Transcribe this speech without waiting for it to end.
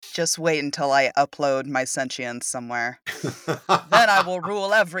Just wait until I upload my sentience somewhere. Then I will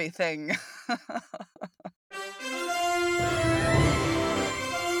rule everything.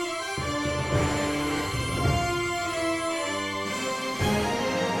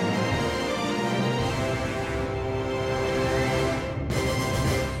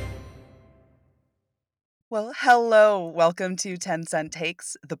 Well, hello. Welcome to 10 Cent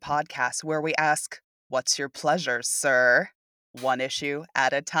Takes, the podcast where we ask, what's your pleasure, sir? One issue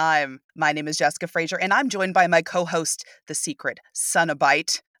at a time. My name is Jessica Frazier, and I'm joined by my co-host, the secret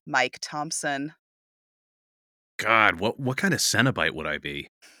Cenobite, Mike Thompson. God, what kind of Cenobite would I be?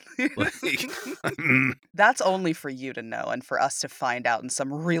 Like, That's only for you to know and for us to find out in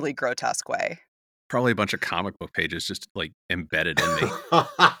some really grotesque way. probably a bunch of comic book pages just like embedded in me.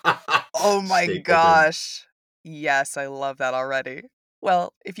 Oh my Stapled in. gosh. Yes, I love that already.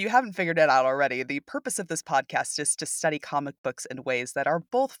 Well, if you haven't figured it out already, the purpose of this podcast is to study comic books in ways that are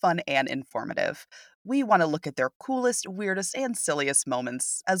both fun and informative. We want to look at their coolest, weirdest, and silliest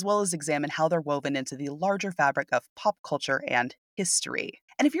moments, as well as examine how they're woven into the larger fabric of pop culture and history.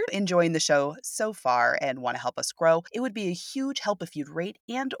 And if you're enjoying the show so far and want to help us grow, it would be a huge help if you'd rate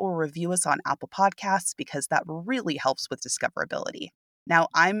and or review us on Apple Podcasts because that really helps with discoverability. Now,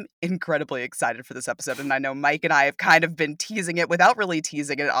 I'm incredibly excited for this episode, and I know Mike and I have kind of been teasing it without really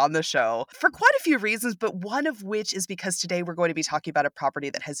teasing it on the show for quite a few reasons, but one of which is because today we're going to be talking about a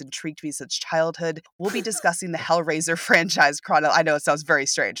property that has intrigued me since childhood. We'll be discussing the Hellraiser franchise I know it sounds very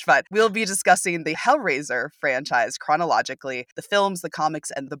strange, but we'll be discussing the Hellraiser franchise chronologically, the films, the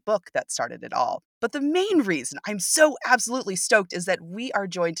comics, and the book that started it all. But the main reason I'm so absolutely stoked is that we are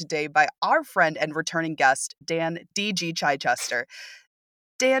joined today by our friend and returning guest, Dan D.G. Chichester.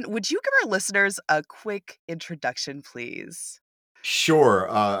 Dan, would you give our listeners a quick introduction, please? Sure,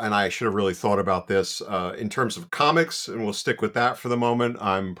 and I should have really thought about this. In terms of comics, and we'll stick with that for the moment,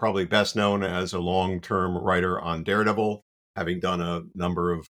 I'm probably best known as a long-term writer on Daredevil, having done a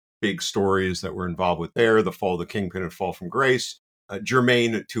number of big stories that were involved with there, The Fall of the Kingpin and Fall from Grace.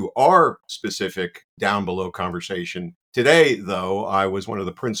 Germane to our specific down below conversation today, though, I was one of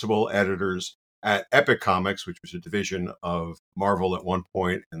the principal editors at Epic Comics, which was a division of Marvel at one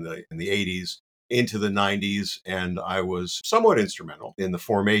point in the 80s into the 90s, and I was somewhat instrumental in the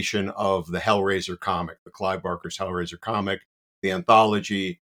formation of the Hellraiser comic, the Clive Barker's Hellraiser comic, the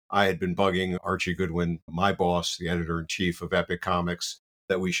anthology. I had been bugging Archie Goodwin, my boss, the editor-in-chief of Epic Comics,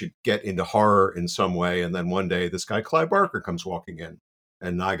 that we should get into horror in some way. And then one day, this guy Clive Barker comes walking in,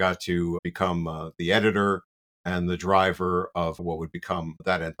 and I got to become the editor and the driver of what would become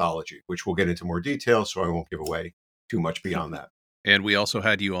that anthology, which we'll get into more detail, so I won't give away too much beyond that. And we also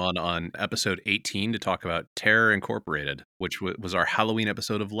had you on episode 18 to talk about Terror Incorporated, which was our Halloween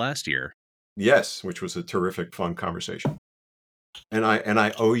episode of last year. Yes, which was a terrific, fun conversation. And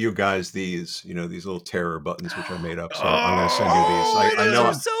I owe you guys these little terror buttons which I made up. So I'm going to send you these. I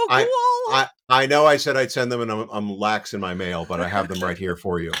know So cool. I know I said I'd send them, and I'm lax in my mail, but I have them right here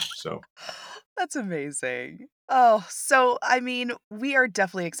for you. So That's amazing. Oh, so I mean, we are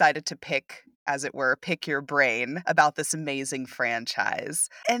definitely excited to pick your brain about this amazing franchise.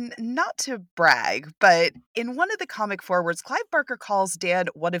 And not to brag, but in one of the comic forwards, Clive Barker calls Dan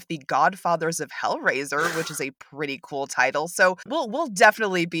one of the godfathers of Hellraiser, which is a pretty cool title. So we'll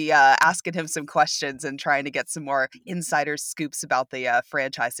definitely be asking him some questions and trying to get some more insider scoops about the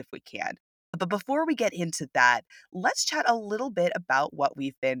franchise if we can. But before we get into that, let's chat a little bit about what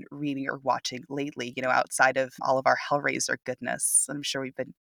we've been reading or watching lately, outside of all of our Hellraiser goodness that I'm sure we've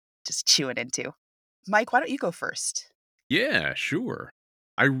been just chewing into. Mike, why don't you go first? Yeah, sure.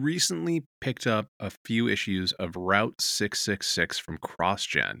 I recently picked up a few issues of Route 666 from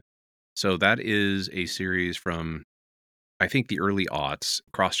CrossGen. So that is a series from, I think, the early aughts.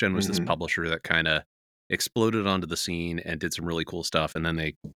 CrossGen was this publisher that kind of exploded onto the scene and did some really cool stuff. And then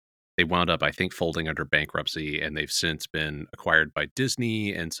they wound up, I think, folding under bankruptcy, and they've since been acquired by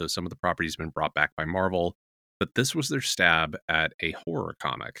Disney. And so some of the properties have been brought back by Marvel. But this was their stab at a horror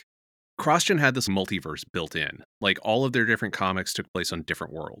comic. CrossGen had this multiverse built in. Like, all of their different comics took place on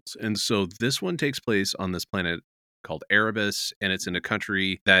different worlds. And so this one takes place on this planet called Erebus, and it's in a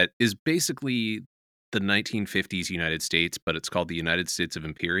country that is basically the 1950s United States, but it's called the United States of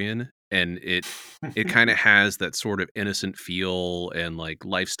Empyrean. And it kind of has that sort of innocent feel and like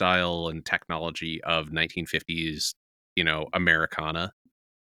lifestyle and technology of 1950s, Americana.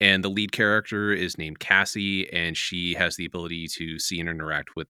 And the lead character is named Cassie, and she has the ability to see and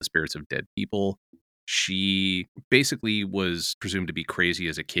interact with the spirits of dead people. She basically was presumed to be crazy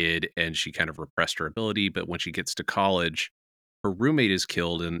as a kid, and she kind of repressed her ability. But when she gets to college, her roommate is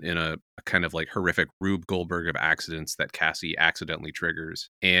killed in a kind of like horrific Rube Goldberg of accidents that Cassie accidentally triggers.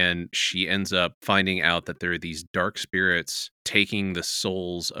 And she ends up finding out that there are these dark spirits taking the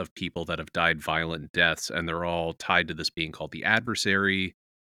souls of people that have died violent deaths, and they're all tied to this being called the Adversary.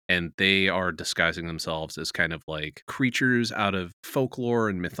 And they are disguising themselves as kind of like creatures out of folklore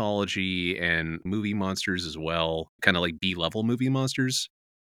and mythology and movie monsters as well, kind of like B-level movie monsters.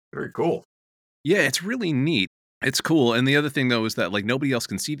 Very cool. Yeah, it's really neat. It's cool. And the other thing, though, is that like nobody else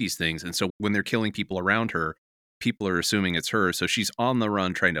can see these things. And so when they're killing people around her, people are assuming it's her. So she's on the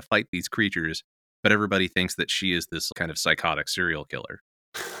run trying to fight these creatures, but everybody thinks that she is this kind of psychotic serial killer.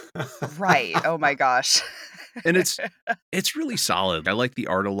 Right. Oh my gosh. And it's really solid. I like the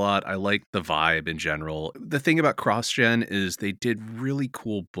art a lot. I like the vibe in general. The thing about CrossGen is they did really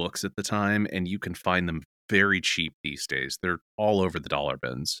cool books at the time, and you can find them very cheap these days. They're all over the dollar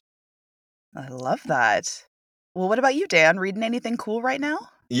bins. I love that. Well, what about you, Dan? Reading anything cool right now?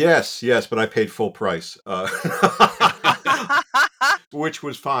 Yes, but I paid full price, which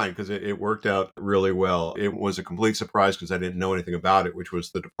was fine because it worked out really well. It was a complete surprise because I didn't know anything about it, which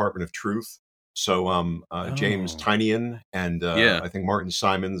was the Department of Truth. So James Oh. Tynion and Yeah. I think Martin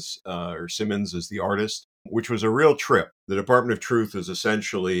Simons or Simmons is the artist, which was a real trip. The Department of Truth is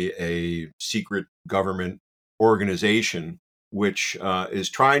essentially a secret government organization which is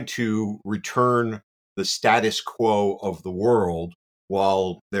trying to return the status quo of the world,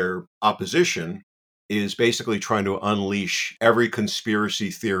 while their opposition is basically trying to unleash every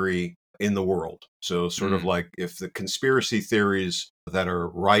conspiracy theory in the world. So, sort of like if the conspiracy theories that are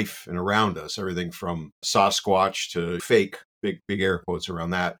rife and around us, everything from Sasquatch to fake, big air quotes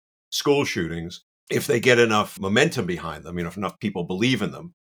around that, school shootings, if they get enough momentum behind them, if enough people believe in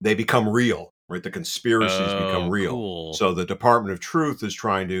them, they become real, right? The conspiracies become real. Cool. So the Department of Truth is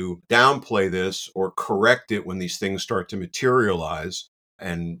trying to downplay this or correct it when these things start to materialize,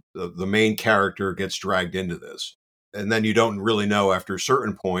 and the main character gets dragged into this. And then you don't really know after a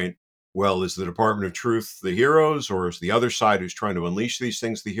certain point, well, is the Department of Truth the heroes, or is the other side who's trying to unleash these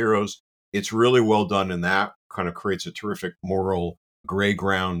things the heroes? It's really well done, and that kind of creates a terrific moral gray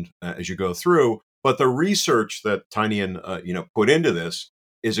ground as you go through. But the research that Tynion, put into this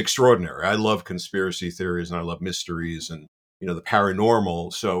is extraordinary. I love conspiracy theories and I love mysteries and, the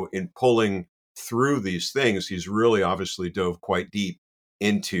paranormal. So in pulling through these things, he's really obviously dove quite deep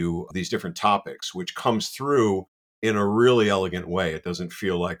into these different topics, which comes through in a really elegant way. It doesn't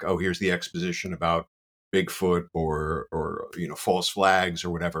feel like, oh, here's the exposition about Bigfoot or false flags or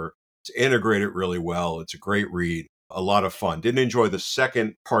whatever. It's integrated really well. It's a great read. A lot of fun. Didn't enjoy the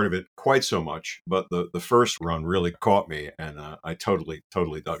second part of it quite so much, but the first run really caught me, and I totally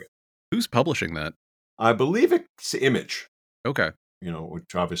dug it. Who's publishing that? I believe it's Image. Okay.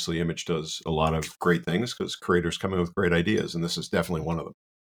 Which obviously Image does a lot of great things because creators come in with great ideas, and this is definitely one of them.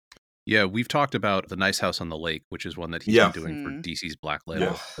 Yeah, we've talked about The Nice House on the Lake, which is one that he's been doing for DC's Black Label.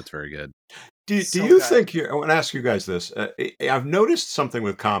 Yeah. That's very good. Do you think, I want to ask you guys this, I've noticed something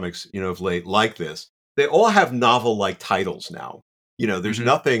with comics, of late like this. They all have novel-like titles now. There's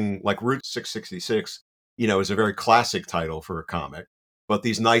nothing like Route 666, is a very classic title for a comic. But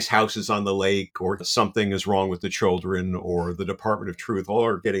these Nice Houses on the Lake, or Something is Wrong with the Children, or the Department of Truth, all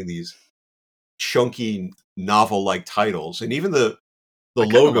are getting these chunky novel-like titles. And even the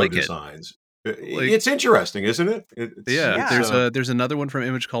logo designs. It's interesting, isn't it? There's another one from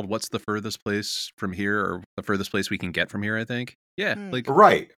Image called "What's the Furthest Place from Here?" or "The Furthest Place We Can Get from Here." I think. Yeah,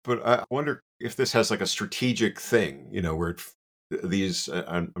 right. But I wonder if this has like a strategic thing, where these.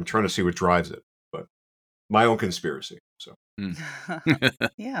 I'm trying to see what drives it, but my own conspiracy. So.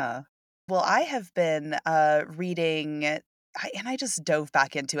 Yeah. Well, I have been reading. I just dove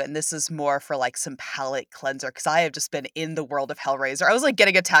back into it, and this is more for like some palate cleanser because I have just been in the world of Hellraiser. I was like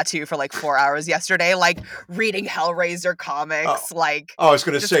getting a tattoo for like 4 hours yesterday, like reading Hellraiser comics. I was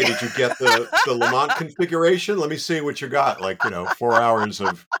going to say, did you get the Lamont configuration? Let me see what you got. 4 hours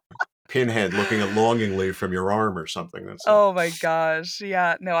of Pinhead looking at longingly from your arm or something. Oh my gosh.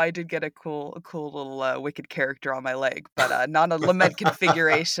 Yeah. No, I did get a cool little wicked character on my leg, but not a lament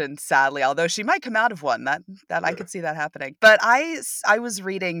configuration, sadly, although she might come out of one. That I could see that happening. But I was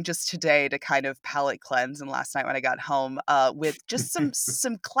reading just today to kind of palate cleanse, and last night when I got home with just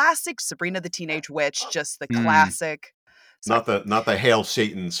some classic Sabrina the Teenage Witch, just the classic. Not the Hail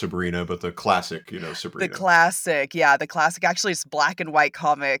Satan Sabrina, but the classic, Sabrina. The classic, yeah, the classic. Actually, it's black and white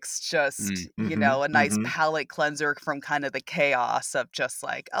comics, just, a nice palate cleanser from kind of the chaos of just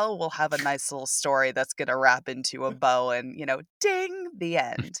like, oh, we'll have a nice little story that's going to wrap into a bow and, ding, the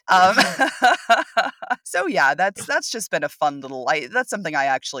end. So yeah, that's just been a fun little, that's something I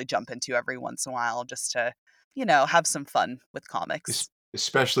actually jump into every once in a while just to have some fun with comics.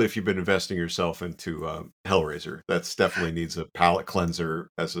 Especially if you've been investing yourself into Hellraiser. That's definitely needs a palate cleanser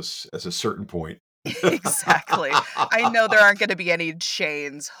as a certain point. Exactly. I know there aren't gonna be any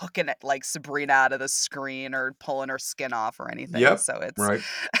chains hooking it like Sabrina out of the screen or pulling her skin off or anything, Yep. so it's Right.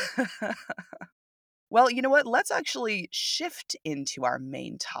 Well, you know what? Let's actually shift into our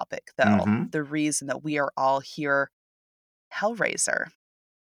main topic, though. Hmm. The reason that we are all here, Hellraiser.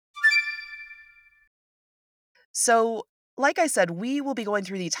 So, like I said, we will be going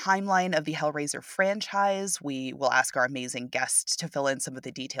through the timeline of the Hellraiser franchise. We will ask our amazing guests to fill in some of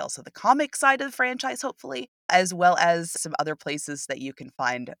the details of the comic side of the franchise, hopefully, as well as some other places that you can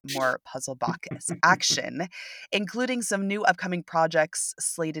find more Puzzle Box action, including some new upcoming projects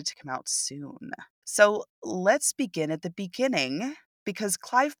slated to come out soon. So, let's begin at the beginning. Because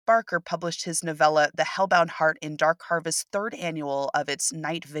Clive Barker published his novella The Hellbound Heart in Dark Harvest's third annual of its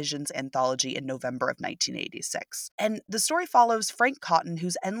Night Visions anthology in November of 1986. And the story follows Frank Cotton,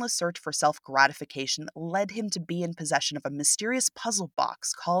 whose endless search for self gratification led him to be in possession of a mysterious puzzle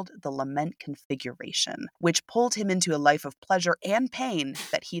box called the Lament Configuration, which pulled him into a life of pleasure and pain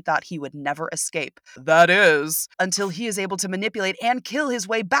that he thought he would never escape. That is, until he is able to manipulate and kill his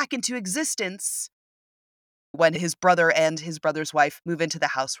way back into existence when his brother and his brother's wife move into the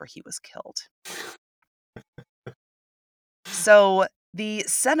house where he was killed. So, the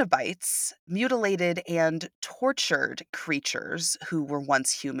Cenobites, mutilated and tortured creatures who were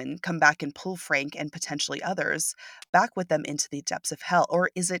once human, come back and pull Frank and potentially others back with them into the depths of hell. Or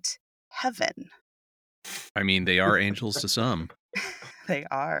is it heaven? I mean, they are angels to some. They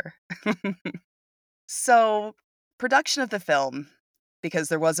are. So, production of the film, because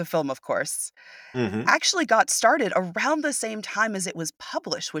there was a film, of course, Hmm. actually got started around the same time as it was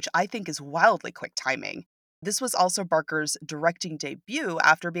published, which I think is wildly quick timing. This was also Barker's directing debut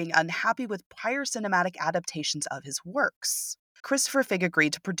after being unhappy with prior cinematic adaptations of his works. Christopher Figg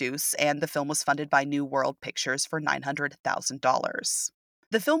agreed to produce, and the film was funded by New World Pictures for $900,000.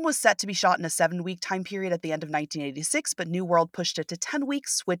 The film was set to be shot in a 7-week time period at the end of 1986, but New World pushed it to 10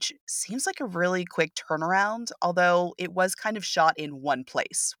 weeks, which seems like a really quick turnaround, although it was kind of shot in one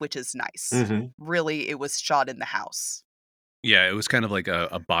place, which is nice. Hmm. Really, it was shot in the house. Yeah, it was kind of like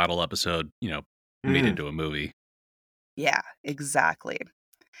a bottle episode, made Mm. into a movie. Yeah, exactly.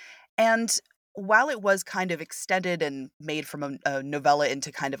 And while it was kind of extended and made from a novella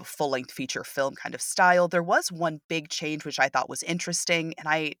into kind of a full length feature film kind of style, there was one big change which I thought was interesting. And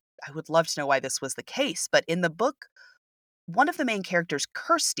I would love to know why this was the case. But in the book, one of the main characters,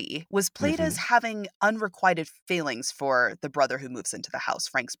 Kirsty, was played as Hmm. having unrequited feelings for the brother who moves into the house,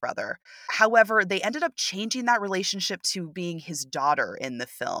 Frank's brother. However, they ended up changing that relationship to being his daughter in the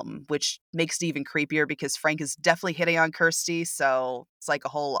film, which makes it even creepier because Frank is definitely hitting on Kirsty, so it's like a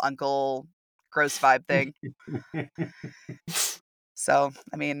whole uncle gross vibe thing. So,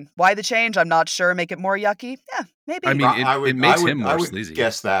 I mean, why the change? I'm not sure. Make it more yucky? Yeah, I maybe. mean, it makes him I more would sleazy.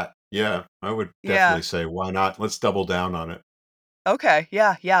 guess that. Yeah, I would Yeah. definitely say, why not? Let's double down on it. Okay.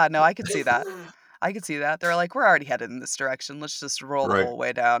 Yeah. Yeah. No, I could see that. I could see that. They're like, we're already headed in this direction. Let's just roll the Right. whole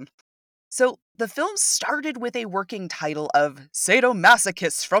way down. So the film started with a working title of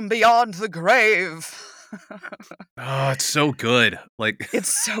Sadomasochists from Beyond the Grave. Oh, it's so good. Like,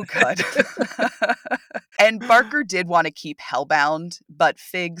 It's so good. And Barker did want to keep Hellbound, but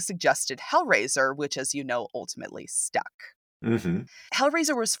Fig suggested Hellraiser, which, as you know, ultimately stuck. Hmm.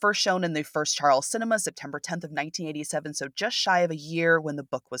 Hellraiser was first shown in the First Charles Cinema September 10th of 1987, so just shy of a year when the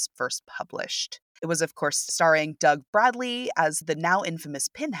book was first published. It was, of course, starring Doug Bradley as the now infamous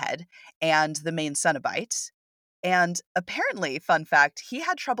Pinhead and the main Cenobite. And apparently, fun fact, he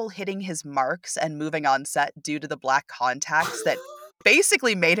had trouble hitting his marks and moving on set due to the black contacts that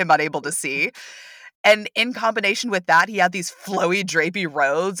basically made him unable to see. And in combination with that, he had these flowy, drapey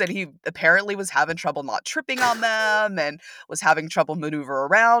roads, and he apparently was having trouble not tripping on them and was having trouble maneuver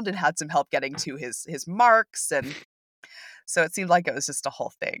around and had some help getting to his marks. And so it seemed like it was just a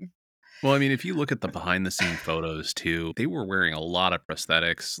whole thing. well, I mean, if you look at the behind the scene photos too, they were wearing a lot of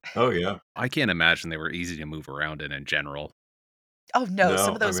prosthetics. Oh yeah. I can't imagine they were easy to move around in general. Oh no, some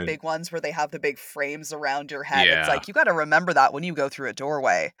No, of I those mean, big ones where they have the big frames around your head. It's Yeah. like you got to remember that when you go through a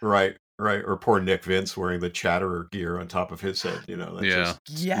doorway. right, right. Or poor Nick Vince wearing the Chatterer gear on top of his head. That Yeah. just,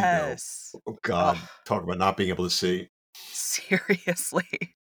 Yes. oh Oh, God, talk about not being able to see.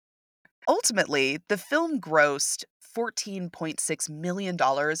 seriously. Ultimately, the film grossed $14.6 million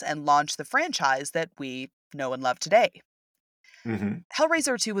and launched the franchise that we know and love today. Hmm.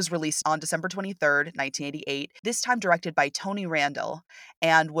 Hellraiser 2 was released on December 23rd, 1988, this time directed by Tony Randall,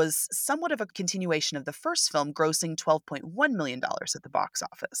 and was somewhat of a continuation of the first film, grossing $12.1 million at the box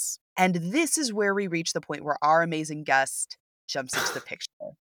office. And this is where we reach the point where our amazing guest jumps into the picture.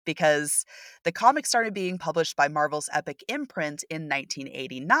 Because the comic started being published by Marvel's Epic imprint in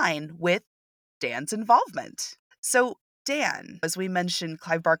 1989 with Dan's involvement. So, Dan, as we mentioned,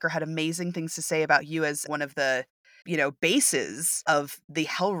 Clive Barker had amazing things to say about you as one of the bases of the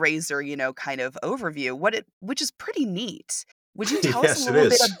Hellraiser, kind of overview, which is pretty neat. Would you tell us a Yes, it little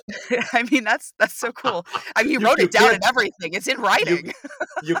bit is. of I mean, that's so cool. I mean, you You wrote you it down can't and everything. It's in you writing.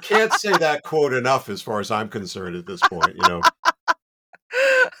 you can't say that quote enough as far as I'm concerned at this point,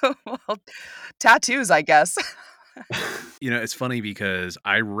 Well, tattoos, I guess. It's funny because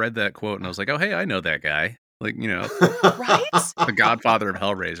I read that quote and I was like, "Oh, hey, I know that guy." Like, Right? the godfather of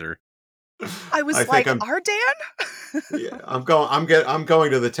Hellraiser. I I was think like, I'm "Our Dan?" yeah, I'm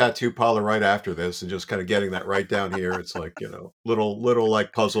going to the tattoo parlor right after this and just kind of getting that right down here. It's like, little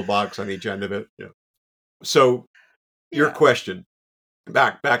like puzzle box on each end of it. Yeah. So your Yeah. question,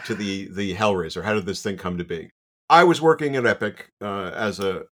 back to the Hellraiser. How did this thing come to be? I was working at Epic as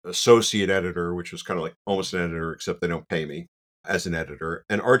a associate editor, which was kind of like almost an editor, except they don't pay me as an editor.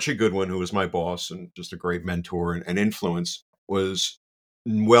 And Archie Goodwin, who was my boss and just a great mentor and influence, was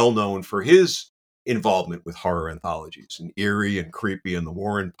well known for his involvement with horror anthologies and eerie and creepy in the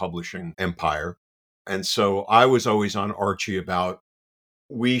Warren publishing empire. And so I was always on Archie about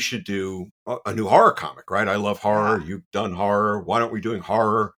we should do a new horror comic, right? I love horror. Yeah. You've done horror. Why aren't we doing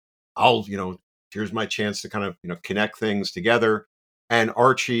horror? I'll, here's my chance to kind of, connect things together. And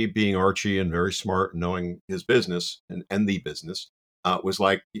Archie, being Archie and very smart and knowing his business and the business, was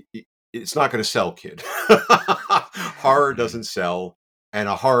like, It's not going to sell, kid. Horror Mhm. doesn't sell. And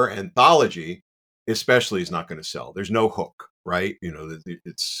a horror anthology, especially, is not going to sell. There's no hook, right?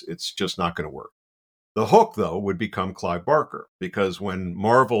 It's just not going to work. The hook, though, would become Clive Barker, because when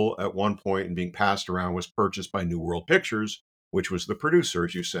Marvel, at one point and being passed around, was purchased by New World Pictures, which was the producer,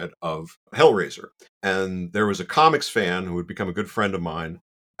 as you said, of Hellraiser. And there was a comics fan who had become a good friend of mine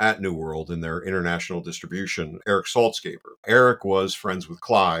at New World in their international distribution, Eric Saltzgaber. Eric was friends with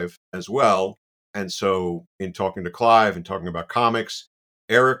Clive as well. And so, in talking to Clive and talking about comics,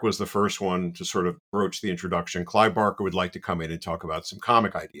 Eric was the first one to sort of broach the introduction. Clive Barker would like to come in and talk about some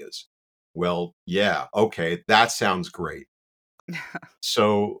comic ideas. Well, yeah, okay, that sounds great.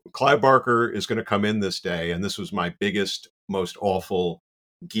 So Clive Barker is going to come in this day, and this was my biggest, most awful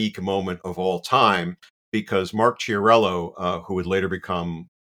geek moment of all time, because Mark Chiarello, who would later become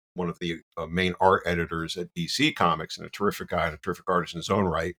one of the main art editors at DC Comics and a terrific guy and a terrific artist in his own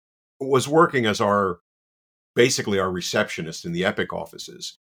right, was working as basically our receptionist in the Epic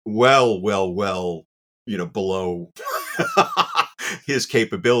offices. Well, below his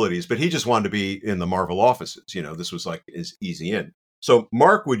capabilities, but he just wanted to be in the Marvel offices. This was like his easy in. So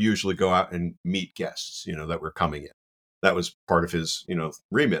Mark would usually go out and meet guests, that were coming in. That was part of his,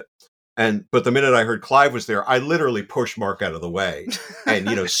 remit. But the minute I heard Clive was there, I literally pushed Mark out of the way and,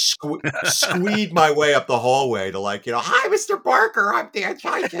 squeed my way up the hallway to like, hi, Mr. Barker, I'm Dan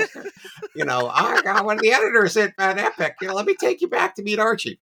Chichester. I'm one of the editors at Epic. Let me take you back to meet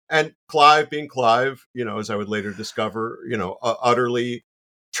Archie. And Clive, being Clive, as I would later discover, utterly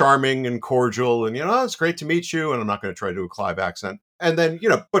charming and cordial, and it's great to meet you. And I'm not going to try to do a Clive accent. And then,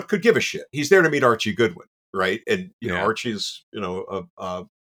 but could give a shit. He's there to meet Archie Goodwin, right? And Yeah. Archie's,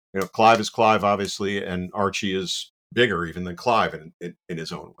 Clive is Clive, obviously, and Archie is bigger even than Clive in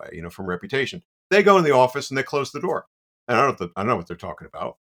his own way, from reputation. They go in the office and they close the door. And I don't know what they're talking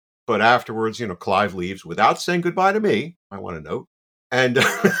about. But afterwards, Clive leaves without saying goodbye to me. I want to note, and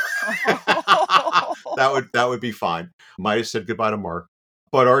that would be fine. Might have said goodbye to Mark,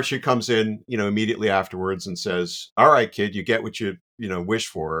 but Archie comes in, immediately afterwards and says, "All right, kid, you get what you wish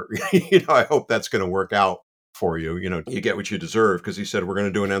for. I hope that's going to work out for you. You get what you deserve." Because he said we're going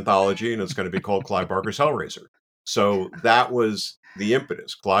to do an anthology and it's going to be called Clive Barker's Hellraiser. So that was the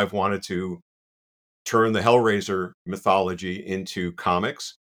impetus. Clive wanted to turn the Hellraiser mythology into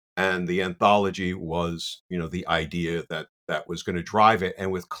comics, and the anthology was, the idea that was going to drive it.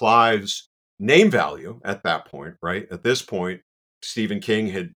 And with Clive's name value at that point, right? At this point, Stephen King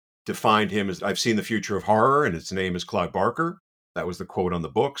had defined him as, "I've seen the future of horror, and its name is Clive Barker." That was the quote on the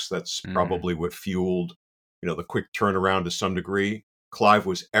books. That's Mhm. probably what fueled, the quick turnaround to some degree. Clive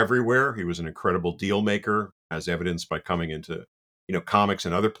was everywhere. He was an incredible deal maker, as evidenced by coming into comics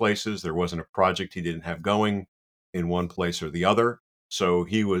and other places. There wasn't a project he didn't have going in one place or the other. So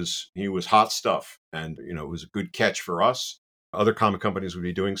he was hot stuff, and it was a good catch for us. Other comic companies would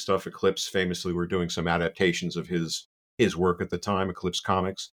be doing stuff. Eclipse famously were doing some adaptations of his his work at the time, Eclipse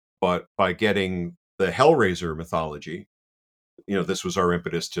Comics, but by getting the Hellraiser mythology, this was our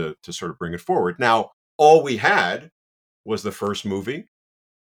impetus to sort of bring it forward. Now, all we had was the first movie,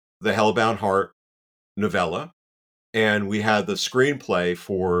 the Hellbound Heart novella, and we had the screenplay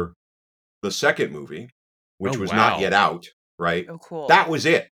for the second movie, Oh, which was not wow. yet out, right? Oh, cool. That was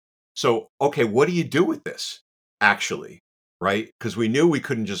it. So, okay, what do you do with this actually, right? Because we knew we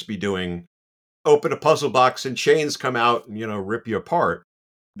couldn't just be doing open a puzzle box and chains come out and, rip you apart.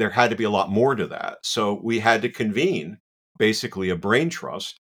 There had to be a lot more to that. So we had to convene basically a brain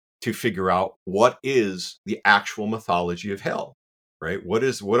trust to figure out what is the actual mythology of hell, right? What are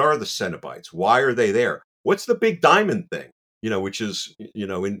the Cenobites? Why are they there? What's the big diamond thing? Which is, in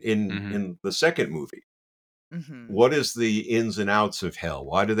Mhm. in the second movie. Hmm. What is the ins and outs of hell?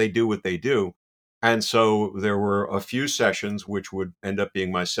 Why do they do what they do? And so there were a few sessions which would end up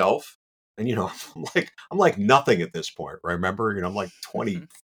being myself. And I'm like nothing at this point. Right? Remember, I'm like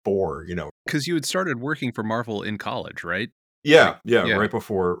 24, 'Cause you had started working for Marvel in college, right? Like, Yeah, yeah, yeah. right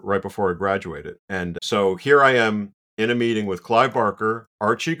before I graduated. And so here I am in a meeting with Clive Barker,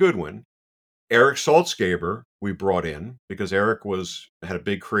 Archie Goodwin, Eric Saltzgaber we brought in because Eric had a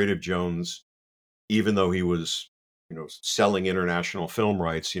big Creative Jones, even though he was, selling international film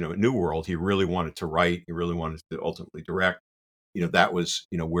rights, at New World, he really wanted to write, he really wanted to ultimately direct. That was,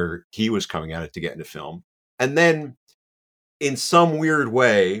 where he was coming at it to get into film. And then in some weird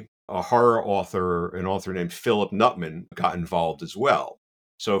way, a horror author, an author named Philip Nutman, got involved as well.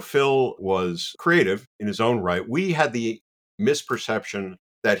 So Phil was creative in his own right. We had the misperception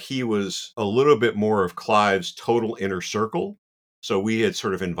that he was a little bit more of Clive's total inner circle. So we had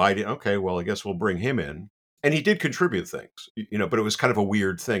sort of invited, okay, well, I guess we'll bring him in. And he did contribute things, but it was kind of a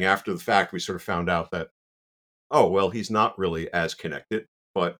weird thing. After the fact, we sort of found out that, oh, well, he's not really as connected,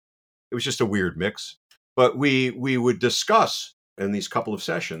 but it was just a weird mix. But we would discuss in these couple of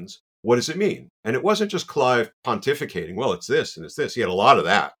sessions, what does it mean? And it wasn't just Clive pontificating, well, it's this and it's this. He had a lot of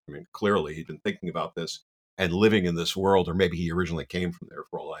that. I mean, clearly he'd been thinking about this and living in this world, or maybe he originally came from there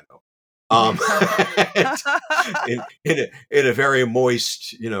for all I know. Um, in a very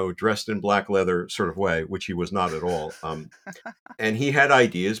moist, dressed in black leather sort of way, which he was not at all. And he had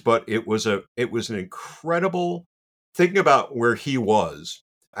ideas, but it was an incredible thinking about where he was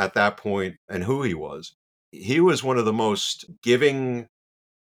at that point and who he was. He was one of the most giving,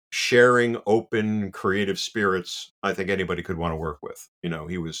 sharing, open, creative spirits I think anybody could want to work with.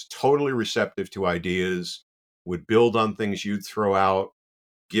 He was totally receptive to ideas, would build on things you'd throw out,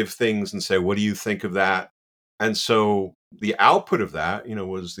 give things and say, "What do you think of that?" And so the output of that,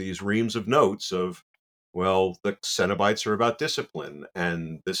 was these reams of notes of, well, the Cenobites are about discipline,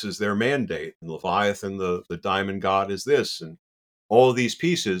 and this is their mandate, and Leviathan, the diamond god, is this, and all of these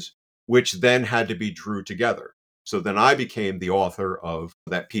pieces, which then had to be drew together. So then I became the author of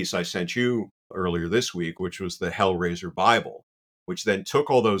that piece I sent you earlier this week, which was the Hellraiser Bible, which then took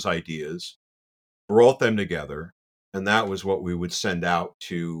all those ideas, brought them together, and that was what we would send out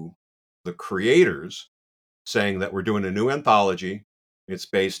to the creators, saying that we're doing a new anthology. It's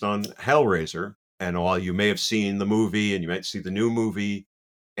based on Hellraiser, and while you may have seen the movie and you might see the new movie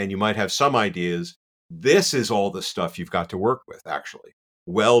and you might have some ideas, this is all the stuff you've got to work with, actually.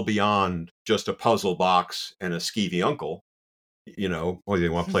 Well beyond just a puzzle box and a skeevy uncle. Well,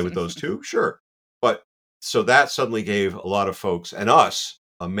 you want to play with those too? Sure. But so that suddenly gave a lot of folks and us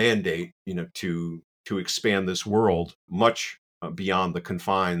a mandate, to expand this world much beyond the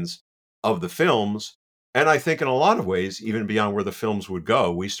confines of the films. And I think in a lot of ways, even beyond where the films would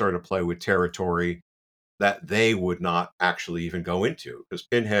go, we started to play with territory that they would not actually even go into. Because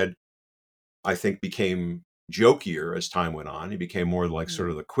Pinhead, I think, became jokier as time went on. He became more like sort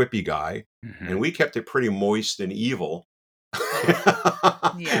of the quippy guy, and Mhm. we kept it pretty moist and evil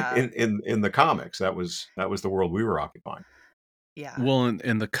Yeah. in the comics. That was the world we were occupying. Yeah. Well,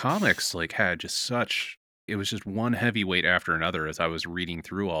 and the comics, like, had just such it was just one heavyweight after another as I was reading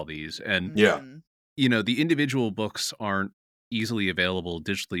through all these, and, Yeah. Hmm. the individual books aren't easily available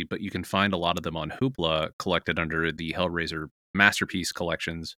digitally, but you can find a lot of them on Hoopla collected under the Hellraiser Masterpiece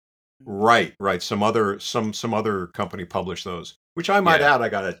collections. Right, right. Some other company published those, which I might Yeah. add I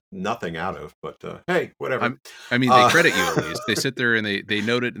got nothing out of, but hey, whatever. I'm I mean, they Uh, credit you at least. They sit there and they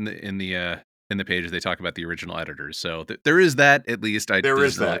note it in the pages, they talk about the original editors, so there is that at least. I there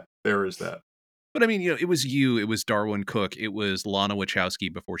just is know it. that. There is that. But I mean, it was you, it was Darwin Cook, it was Lana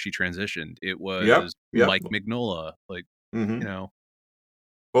Wachowski before she transitioned, it Yep, was yep. Mike Mignola, like, you Hmm. know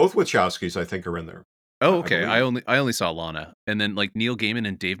Both Wachowskis, I think, are in there. Oh, I okay, believe. I only saw Lana, and then, like, Neil Gaiman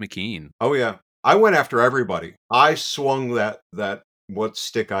and Dave McKean. Oh yeah, I went after everybody. I swung that what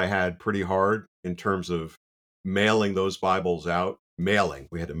stick I had pretty hard in terms of mailing those Bibles out. Mailing,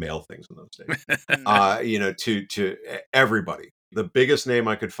 we had to mail things in those days. Mm. To everybody. The biggest name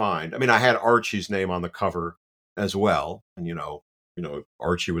I could find. I mean, I had Archie's name on the cover as well, and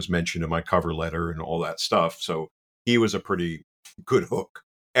Archie was mentioned in my cover letter and all that stuff. So he was a pretty good hook.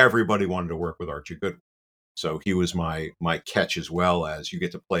 Everybody wanted to work with Archie Goodwin. So he was my catch, as well as you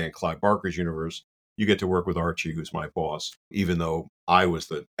get to play in Clive Barker's universe. You get to work with Archie, who's my boss, even though I was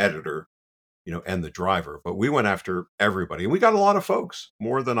the editor, and the driver. But we went after everybody, and we got a lot of folks,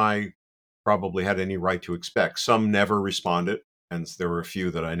 more than I probably had any right to expect. Some never responded, and there were a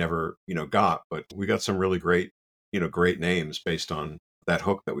few that I never, got. But we got some really great names based on that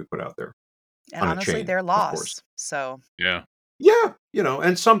hook that we put out there And on a honestly, chain, their of course. loss. So, Yeah. Yeah,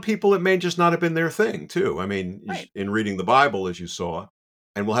 and some people, it may just not have been their thing too. I mean, right. in reading the Bible, as you saw,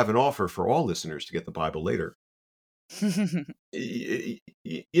 and we'll have an offer for all listeners to get the Bible later. We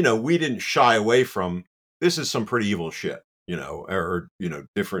didn't shy away from, this is some pretty evil shit, or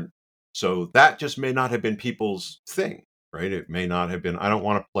different. So that just may not have been people's thing, right? It may not have been. I don't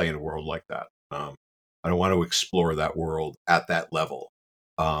want to play in a world like that. I don't want to explore that world at that level.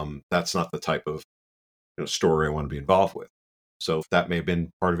 That's not the type of story I want to be involved with. So that may have been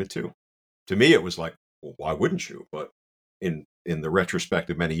part of it too. To me, it was like, well, why wouldn't you? But in the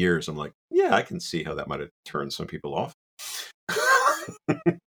retrospect of many years, I'm like, yeah, I can see how that might have turned some people off.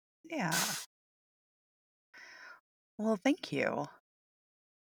 Yeah. Well, thank you.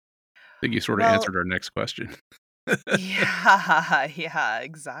 I think you sort of Well, answered our next question. yeah, yeah,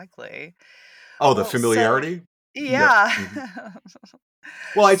 exactly. Oh, the Well, so familiarity? Yep. yeah. Mhm.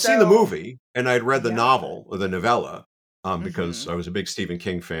 Well, I'd seen the So, movie and I'd read the yeah. novel or the novella, because Mhm. I was a big Stephen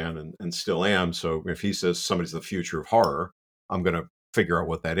King fan and still am. So if he says somebody's the future of horror, I'm going to figure out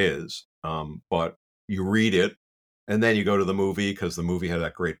what that is. But you read it and then you go to the movie because the movie had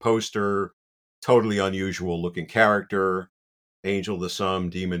that great poster, totally unusual looking character, angel to some,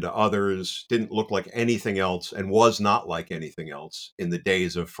 demon to others, didn't look like anything else and was not like anything else in the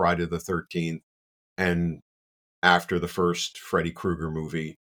days of Friday the 13th and after the first Freddy Krueger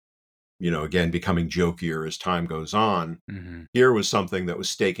movie, again, becoming jokier as time goes on. Mhm. Here was something that was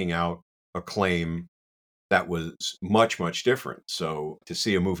staking out a claim that was much, much different. So to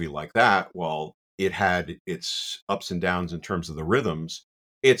see a movie like that, while it had its ups and downs in terms of the rhythms,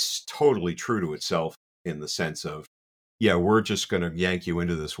 it's totally true to itself in the sense of, yeah, we're just going to yank you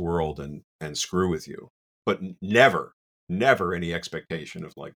into this world and screw with you. But never, never any expectation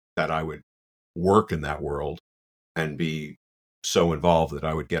of like that I would work in that world and be so involved that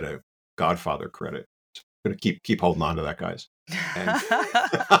I would get a Godfather credit. Gonna keep holding on to that, guys. And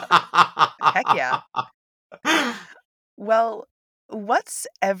Heck yeah. Well, what's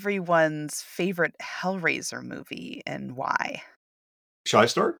everyone's favorite Hellraiser movie and why? shall I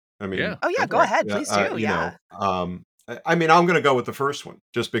start? I mean, Yeah, Oh, yeah, go go for it. ahead, yeah, please do, yeah. I mean, I'm gonna go with the first one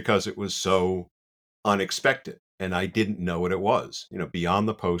just because it was so unexpected and I didn't know what it was. Beyond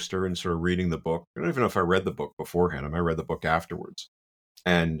the poster and sort of reading the book. I don't even know if I read the book beforehand. I might have read the book afterwards.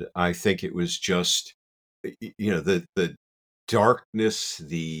 And I think it was just the darkness,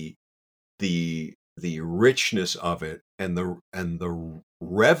 the richness of it and the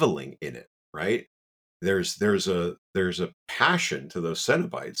reveling in it, right? There's a passion to those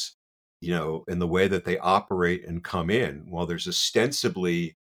Cenobites, in the way that they operate and come in. While there's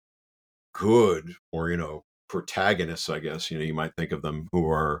ostensibly good or protagonists, I guess, you might think of them who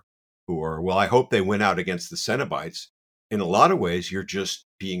are well, I hope they win out against the Cenobites. In a lot of ways, you're just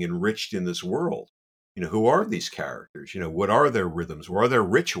being enriched in this world. Who are these characters? What are their rhythms? What are their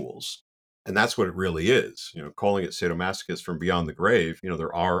rituals? And that's what it really is. Calling it sadomasochist from beyond the grave.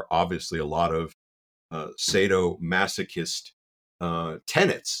 There are obviously a lot of sadomasochist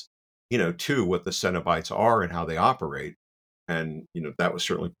tenets, to what the Cenobites are and how they operate. And that was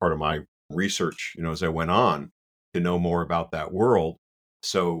certainly part of my research, as I went on to know more about that world.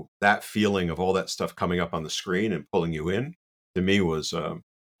 So that feeling of all that stuff coming up on the screen and pulling you in, to me, was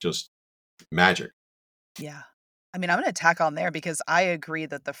just magic. Yeah. I mean, I'm gonna tack on there because I agree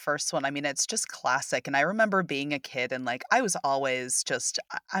that the first one, I mean, it's just classic, and I remember being a kid and, like, I was always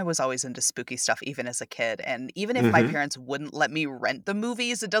into spooky stuff even as a kid, and even if my Hmm. parents wouldn't let me rent the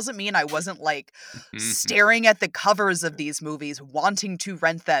movies, it doesn't mean I wasn't, like, Mhm. staring at the covers of these movies, wanting to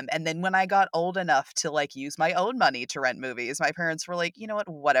rent them, and then when I got old enough to, like, use my own money to rent movies, my parents were like, "You know what?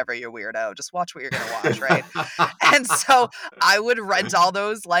 Whatever, you weirdo. Just watch what you're gonna watch," right? And so I would rent all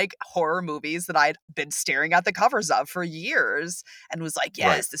those, like, horror movies that I'd been staring at the covers of for years and was like,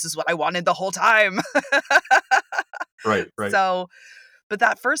 Right, "Yes, this is what I wanted the whole time." right, right. So but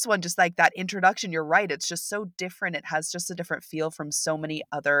that first one, just like that introduction, you're right, it's just so different, it has just a different feel from so many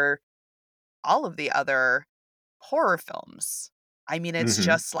other all of the other horror films. I mean, it's Mhm.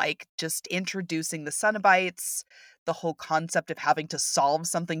 just introducing the Cenobites, the whole concept of having to solve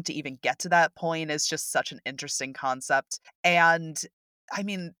something to even get to that point is just such an interesting concept, and, I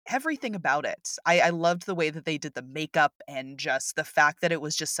mean, everything about it. I loved the way that they did the makeup and just the fact that it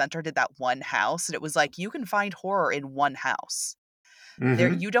was just centered in that one house, and it was like, you can find horror in one house.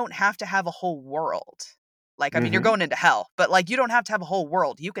 Mhm. You don't have to have a whole world. Like, I mean, you're Mhm. going into hell, but, like, you don't have to have a whole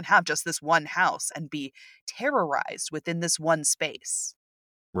world. You can have just this one house and be terrorized within this one space.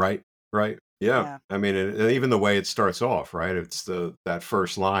 Right. Right. Yeah. Yeah. I mean, and even the way it starts off, right? It's the that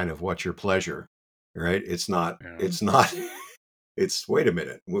first line of "What's your pleasure?" Right? It's not. Yeah. It's not. Mhm. It's wait a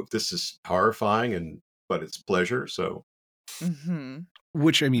minute. This is horrifying, but it's pleasure. So. Mhm.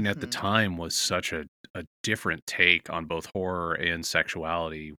 Which, I mean, at the Mhm. time was such a different take on both horror and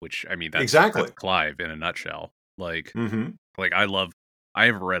sexuality, which, I mean, that's Exactly. Clive in a nutshell. Mhm. Like I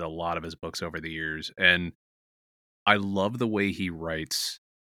have read a lot of his books over the years, and I love the way he writes,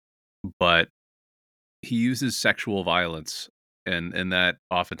 but he uses sexual violence, and that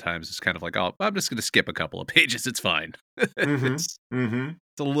oftentimes is kind of like, "Oh, I'm just gonna skip a couple of pages, it's fine." Mhm. It's Mhm.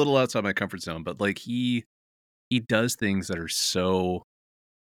 it's a little outside my comfort zone, but, like, he does things that are so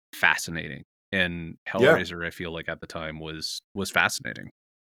fascinating, and Yeah. Hellraiser, I feel like at the time was fascinating.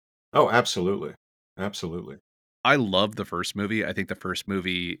 Oh, absolutely. Absolutely. I love the first movie. I think the first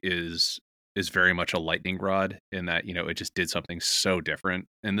movie is very much a lightning rod in that, it just did something so different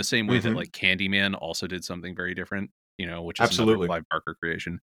in the same way that, Mhm. like, Candyman also did something very different, which is another Absolutely. Clive Barker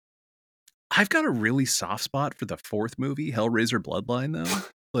creation. I've got a really soft spot for the 4th movie, Hellraiser Bloodline, though.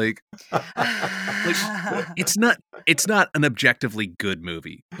 Like like, it's not an objectively good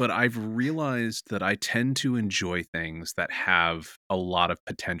movie, but I've realized that I tend to enjoy things that have a lot of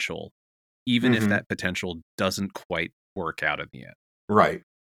potential, even if Mhm. that potential doesn't quite work out in the end. Right.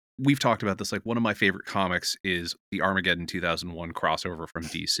 We've talked about this, like, one of my favorite comics is the Armageddon 2001 crossover from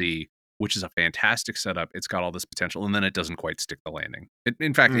DC, which is a fantastic setup. It's got all this potential, and then it doesn't quite stick the landing.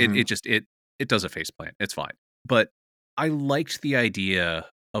 In fact, Mhm. it does a faceplant. It's fine. But I liked the idea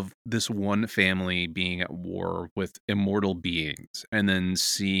of this one family being at war with immortal beings, and then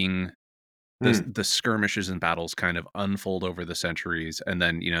seeing Mm. the skirmishes and battles kind of unfold over the centuries, and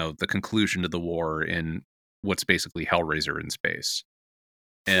then, the conclusion to the war in what's basically Hellraiser in space.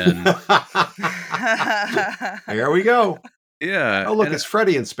 And There we go. yeah, Oh, look, and it's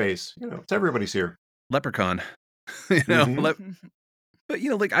Freddy in space. It's everybody's here. Leprechaun, Mhm. but,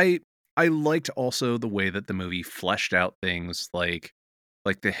 like, I liked also the way that the movie fleshed out things like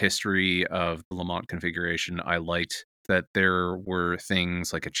the history of the Lamont configuration. I liked that there were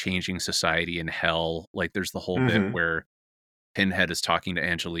things like a changing society in hell. Like, there's the whole bit Mhm. where Pinhead is talking to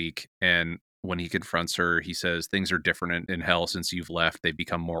Angelique, and when he confronts her, he says, "Things are different in hell since you've left. They've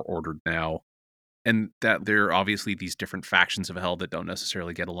become more ordered now." And that there are obviously these different factions of hell that don't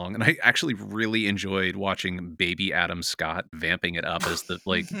necessarily get along. And I actually really enjoyed watching baby Adam Scott vamping it up as the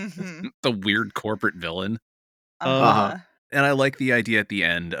weird corporate villain. Um, Uh-huh. Uh-huh. and I like the idea at the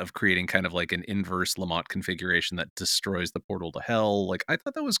end of creating kind of like an inverse Lamont configuration that destroys the portal to hell. Like, I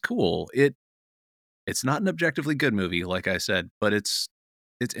thought that was cool. It's not an objectively good movie, like I said, but it's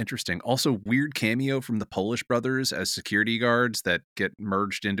interesting. Also, weird cameo from the Polish brothers as security guards that get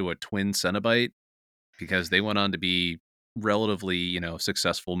merged into a twin Cenobite because they went on to be relatively,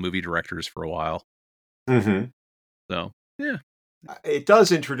 successful movie directors for a while. Mhm. So, yeah. It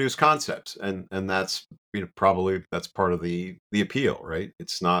does introduce concepts, and that's, probably that's part of the appeal, right?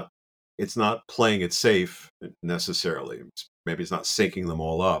 It's not playing it safe necessarily. Maybe it's not syncing them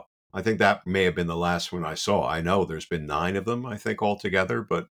all up. I think that may have been the last one I saw. I know there's been 9 of them, I think, altogether,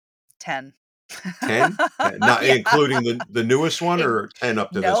 but 10. 10? Not Yeah. including the newest one, In or 10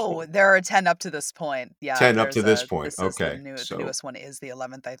 up to this No, point? there are 10 up to this point. Yeah, 10 up to there's this a point. this is Okay. the So newest one is the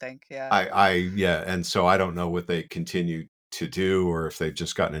 11th, I think, yeah. yeah, and so I don't know what they continue to do, or if they've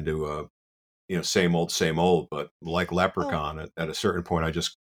just gotten into a, same old, but like Oh Leprechaun, at a certain point, I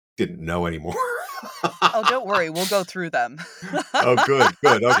just didn't know anymore. oh, don't worry, we'll go through them. Oh, good,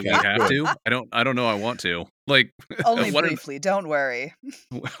 good, Do we okay, have good. to? I don't know I want to. Like, Only what did briefly, don't worry.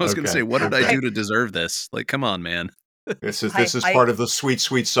 I was gonna say, Okay, what did I okay. I do to deserve this? Like, come on, man. This is I part of the sweet,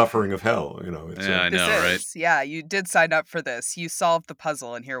 sweet suffering of hell, it's Yeah, a I this know, right? is yeah, you did sign up for this. You solved the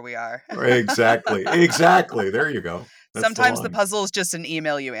puzzle, and here we are. exactly, exactly, there you go. That's the Sometimes the line. puzzle is just an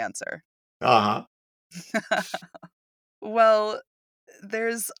email you answer. Uh-huh. Well,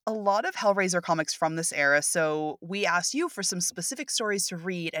 there's a lot of Hellraiser comics from this era, so we asked you for some specific stories to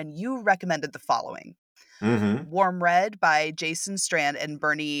read, and you recommended the following: Mhm, Warm Red by Jason Strand and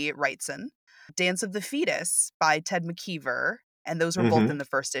Bernie Wrightson, Dance of the Fetus by Ted McKeever, and those were both in mhm. the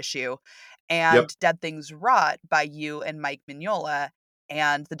first issue, Yep. and Dead Things Rot by you and Mike Mignola,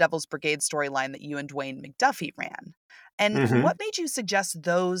 and the Devil's Brigade storyline that you and Dwayne McDuffie ran. And Hmm. what made you suggest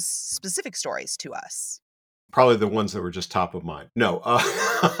those specific stories to us? Probably the ones that were just top of mind. No.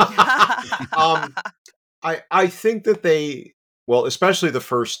 um, I think that they, well, especially the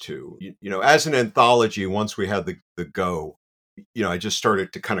first two, as an anthology, once we had the go, I just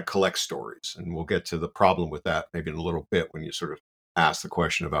started to kind of collect stories, and we'll get to the problem with that maybe in a little bit when you sort of ask the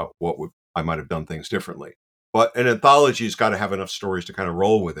question about what would I might have done things differently. But an anthology's got to have enough stories to kind of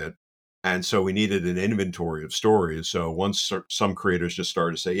roll with it, and so we needed an inventory of stories. So once some creators just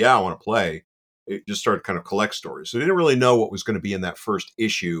started to say, "Yeah, I want to play," it just started to kind of collect stories. So they didn't really know what was going to be in that first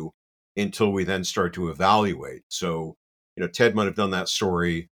issue until we then started to evaluate. So, Ted might have done that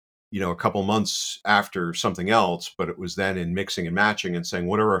story, a couple months after something else, but it was then in mixing and matching and saying,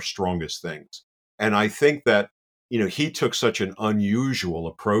 what are our strongest things? And I think that, he took such an unusual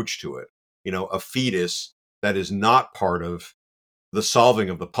approach to it, a fetus that is not part of the solving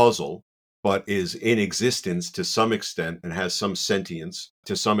of the puzzle, but is in existence to some extent and has some sentience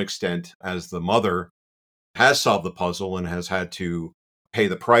to some extent as the mother has solved the puzzle and has had to pay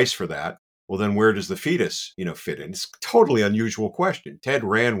the price for that. Well, then where does the fetus, fit in? It's a totally unusual question. Ted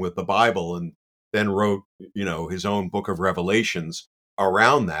ran with the Bible and then wrote, his own book of Revelations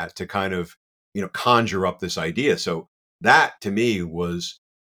around that to kind of, conjure up this idea. So that to me was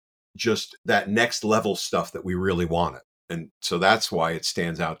just that next level stuff that we really wanted. And so that's why it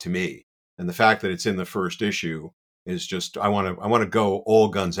stands out to me. And the fact that it's in the first issue is just I want to go all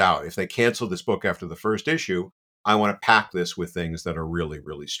guns out. If they cancel this book after the first issue, I want to pack this with things that are really,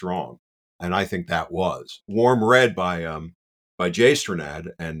 really strong. And I think that was Warm Red by Jay Stronad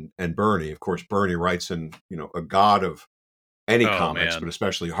and Bernie. Of course, Bernie writes in, a god of any Oh comics, but man.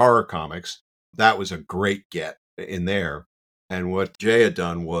 especially horror comics. That was a great get in there. And what Jay had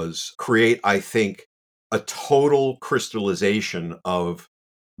done was create, I think, a total crystallization of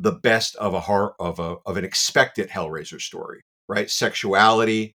the best of a horror of an expected Hellraiser story, right?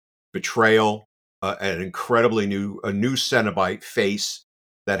 Sexuality, betrayal, an incredibly a new Cenobite face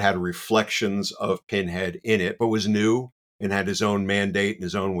that had reflections of Pinhead in it, but was new and had his own mandate and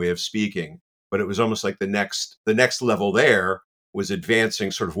his own way of speaking. But it was almost like the next level there was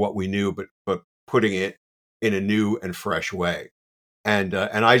advancing sort of what we knew, but putting it in a new and fresh way. And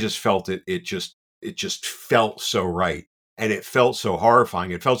I just felt it just felt so right, and it felt so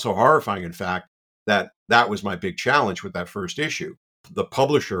horrifying. It felt so horrifying, in fact, that was my big challenge with that first issue. The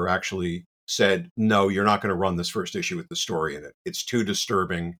publisher actually said, "No, you're not going to run this first issue with the story in it. It's too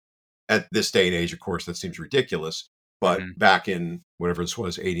disturbing." At this day and age, of course, that seems ridiculous. But Mhm. back in whatever this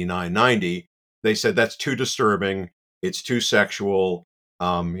was, 89, 90, they said that's too disturbing. It's too sexual.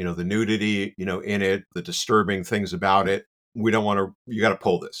 The nudity, in it, the disturbing things about it. We don't want to, you got to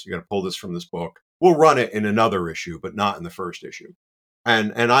pull this. You got to pull this from this book. We'll run it in another issue, but not in the first issue.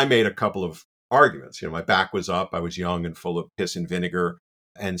 And I made a couple of arguments. My back was up. I was young and full of piss and vinegar,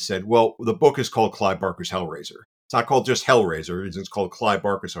 and said, well, the book is called Clive Barker's Hellraiser. It's not called just Hellraiser. It's called Clive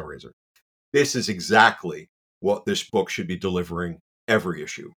Barker's Hellraiser. This is exactly what this book should be delivering every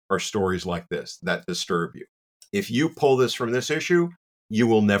issue, are stories like this that disturb you. If you pull this from this issue, you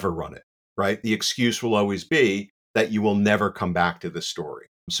will never run it, right? The excuse will always be that you will never come back to this story.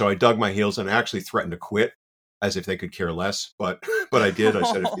 So I dug my heels and I actually threatened to quit as if they could care less. But but I did. I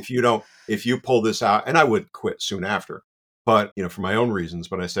said, if you pull this out, and I would quit soon after, but for my own reasons.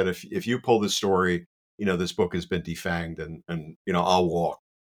 But I said, if you pull this story, this book has been defanged, and I'll walk.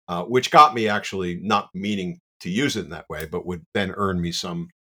 Which got me actually not meaning to use it in that way, but would then earn me some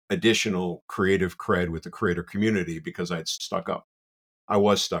additional creative cred with the creator community because I'd stuck up. I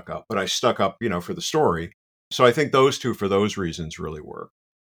was stuck up, but I stuck up, for the story. So I think those two, for those reasons, really work.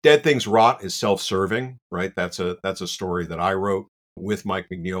 Dead Things Rot is self-serving, right? That's a story that I wrote with Mike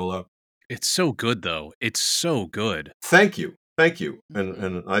Mignola. It's so good though. It's so good. Thank you, thank you. And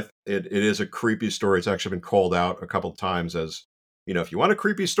Mhm. and it is a creepy story. It's actually been called out a couple of times as, if you want a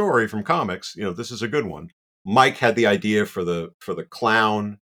creepy story from comics, this is a good one. Mike had the idea for the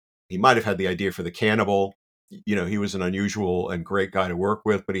clown. He might have had the idea for the cannibal. He was an unusual and great guy to work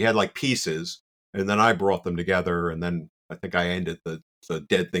with, but he had like pieces, and then I brought them together, and then I think I ended the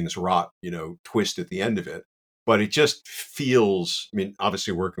Dead Things Rot, twist at the end of it. But it just feels. I mean,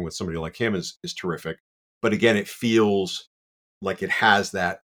 obviously, working with somebody like him is terrific, but again, it feels like it has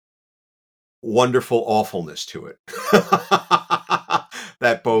that wonderful awfulness to it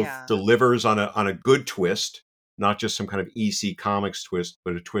that both Yeah. delivers on a good twist, not just some kind of EC Comics twist,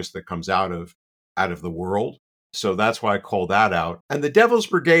 but a twist that comes out of the world. So that's why I call that out. And the Devil's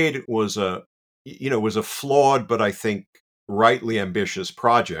Brigade was a flawed but I think rightly ambitious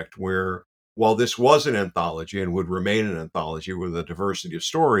project where while this was an anthology and would remain an anthology with a diversity of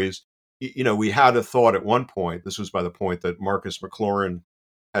stories, we had a thought at one point. This was by the point that Marcus McLaurin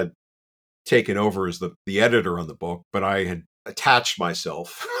had taken over as the editor on the book, but I had attached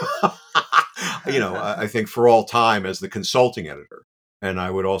myself, I think for all time as the consulting editor. And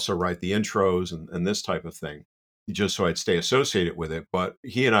I would also write the intros and this type of thing, just so I'd stay associated with it. But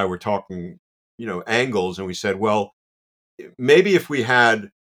he and I were talking, angles, and we said, well, maybe if we had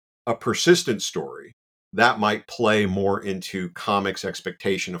a persistent story, that might play more into comics'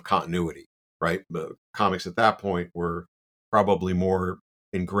 expectation of continuity, right? The comics at that point were probably more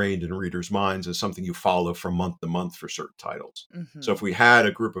ingrained in readers' minds as something you follow from month to month for certain titles. So if Mhm. we had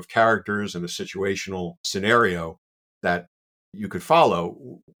a group of characters in a situational scenario that you could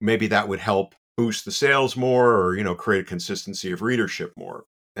follow, maybe that would help boost the sales more, or create a consistency of readership more.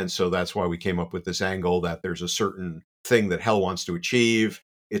 And so that's why we came up with this angle that there's a certain thing that Hell wants to achieve.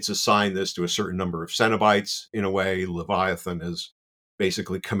 It's assigned this to a certain number of Cenobites. In a way, Leviathan has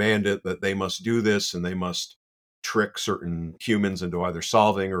basically commanded that they must do this, and they must trick certain humans into either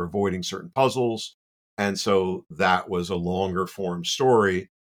solving or avoiding certain puzzles. And so that was a longer form story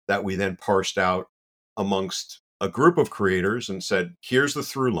that we then parsed out amongst a group of creators and said, here's the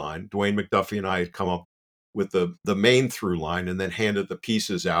through line. Dwayne McDuffie and I had come up with the main through line, and then handed the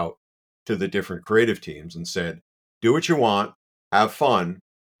pieces out to the different creative teams and said, do what you want, have fun,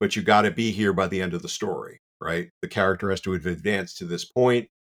 but you got to be here by the end of the story, right? The character has to have advanced to this point.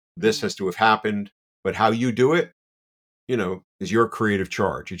 This Mm. has to have happened, but how you do it, is your creative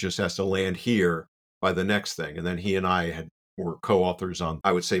charge. It just has to land here by the next thing. And then he and I were co-authors on,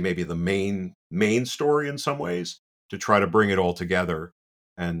 I would say, maybe the main story in some ways, to try to bring it all together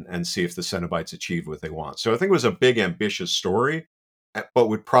and see if the Cenobites achieve what they want. So I think it was a big, ambitious story, but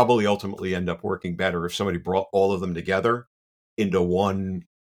would probably ultimately end up working better if somebody brought all of them together into one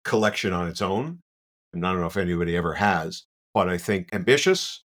collection on its own. And I don't know if anybody ever has, but I think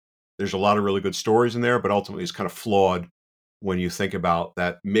ambitious. There's a lot of really good stories in there, but ultimately it's kind of flawed when you think about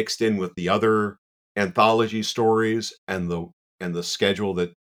that mixed in with the other anthology stories and the schedule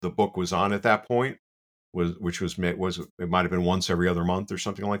that the book was on at that point, which was it might have been once every other month or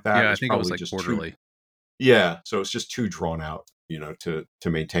something like that. It Yeah, I was think it was probably like just too. quarterly. Yeah, so it's just too drawn out, to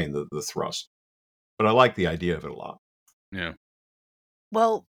maintain the thrust. But I like the idea of it a lot. Yeah.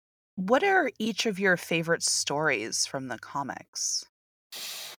 Well, what are each of your favorite stories from the comics?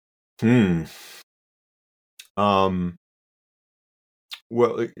 Hmm. Um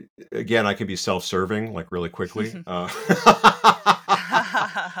well, again, I can be self-serving, like, really quickly. I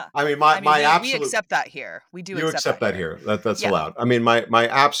mean, my I mean, my we absolute. accept that here. We do You accept accept that that here. here. That's Yeah. allowed. I mean, my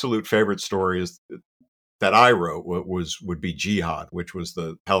absolute favorite story is that I wrote would be Jihad, which was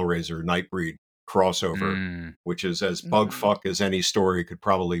the Hellraiser Nightbreed crossover, Mm. which is as bug Mhm. fuck as any story could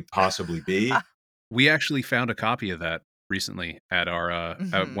probably possibly be. We actually found a copy of that recently at our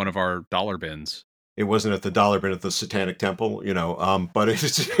at one Mhm. of our dollar bins. It wasn't at the dollar bin at the Satanic Temple, but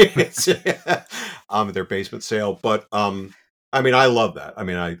it's their basement sale. But I mean, I love that. I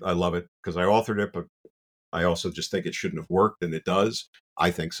mean, I love it because I authored it, but I also just think it shouldn't have worked, and it does.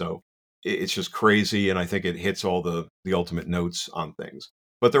 I think so. It's just crazy, and I think it hits all the ultimate notes on things.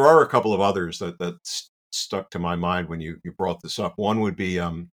 But there are a couple of others that stuck to my mind when you brought this up. One would be,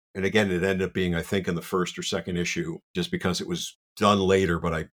 and again, it ended up being, I think, in the first or second issue, just because it was done later.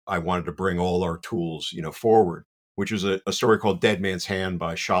 But I wanted to bring all our tools, forward, which was a story called Dead Man's Hand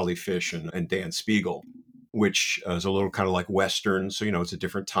by Shali Fish and Dan Spiegel, which is a little kind of like Western. So it's a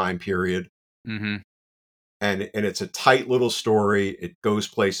different time period, Mhm. and it's a tight little story. It goes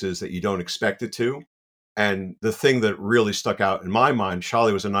places that you don't expect it to. And the thing that really stuck out in my mind,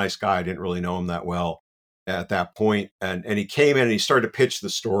 Charlie was a nice guy. I didn't really know him that well at that point, and he came in and he started to pitch the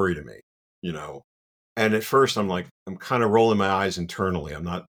story to me, you know. And at first, I'm kind of rolling my eyes internally. I'm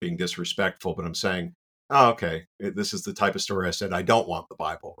not being disrespectful, but I'm saying, oh, okay, this is the type of story I said I don't want the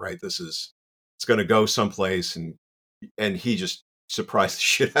Bible, right? It's going to go someplace, and he just surprised the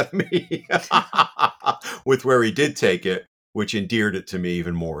shit out of me with where he did take it, which endeared it to me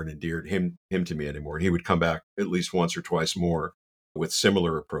even more and endeared him to me anymore. And he would come back at least once or twice more with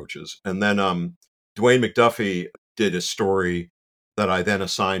similar approaches. And then Dwayne McDuffie did a story that I then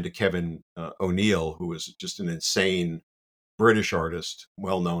assigned to Kevin O'Neill, who was just an insane British artist,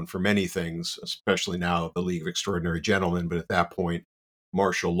 well known for many things, especially now the League of Extraordinary Gentlemen, but at that point,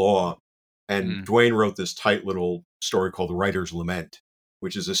 martial law. And Mm. Dwayne wrote this tight little story called The Writer's Lament,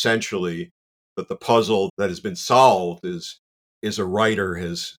 which is essentially that the puzzle that has been solved is a writer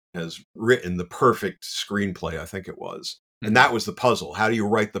has written the perfect screenplay, I think it was. And Mhm. that was the puzzle. How do you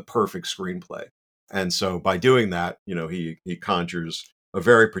write the perfect screenplay? And so by doing that, he conjures a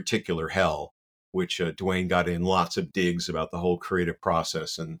very particular hell, which Dwayne got in lots of digs about the whole creative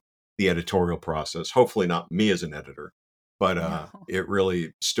process and the editorial process. Hopefully not me as an editor, but No. it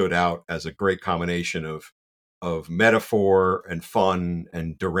really stood out as a great combination of metaphor and fun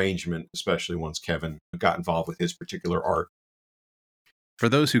and derangement, especially once Kevin got involved with his particular art. For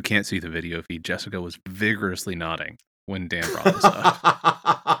those who can't see the video feed, Jessica was vigorously nodding when Dan brought this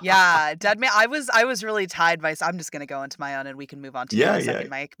up. Yeah, Dead Man. I was really tied by. I'm just gonna go into my own, and we can move on to you in Yeah, a yeah. second,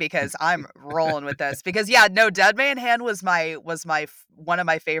 Mike, because I'm rolling with this. Because yeah, no, Dead Man Hand was one of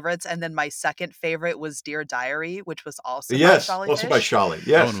my favorites, and then my second favorite was Dear Diary, which was also by Yes, Charlie also by Fish. Shali. That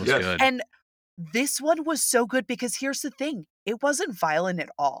Yes, one was yes. good. And this one was so good because here's the thing: it wasn't violent at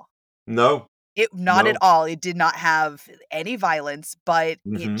all. No, Not at no. all. It did not have any violence, but it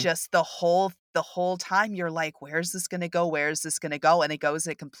Mhm. just the whole time you're like, "Where's this gonna go? Where is this gonna go?" And it goes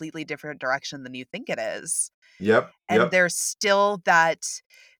a completely different direction than you think it is. Yep, And yep. there's still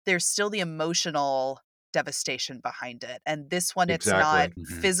the emotional devastation behind it. And this one, it's not Exactly.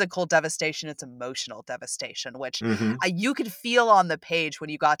 Mhm. physical devastation, it's emotional devastation, which Mhm. you could feel on the page when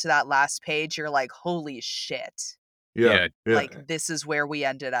you got to that last page. You're like, "Holy shit. Yeah, Yeah, yeah. Like, this is where we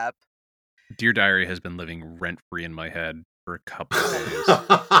ended up." Dear Diary has been living rent-free in my head for a couple of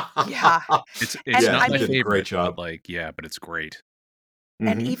days. Yeah. It's And Yeah, not I he my did mean, a great favorite, but, job. like, yeah, but it's great.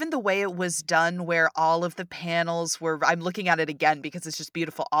 and Mhm. even the way it was done where all of the panels were I'm looking at it again because it's just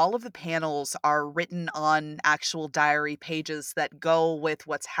beautiful. All of the panels are written on actual diary pages that go with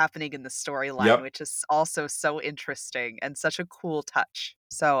what's happening in the storyline, Yep. which is also so interesting and such a cool touch.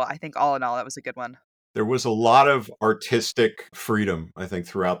 So, I think all in all, that was a good one. There was a lot of artistic freedom, I think,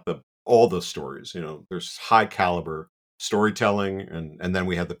 throughout all the stories. There's high caliber storytelling, and then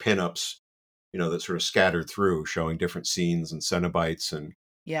we had the pinups, that sort of scattered through, showing different scenes and Cenobites, and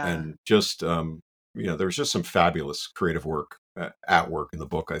Yeah. and just there was just some fabulous creative work at work in the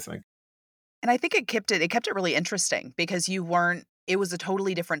book, I think. And I think it kept it really interesting because you weren't it was a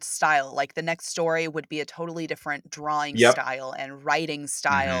totally different style. Like, the next story would be a totally different drawing Yep. style and writing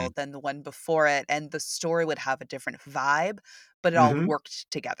style Mhm. than the one before it, and the story would have a different vibe, but it all Hmm. worked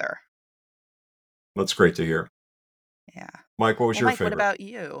together. That's great to hear. Yeah. Mike, what was Well, your Mike, what favorite? about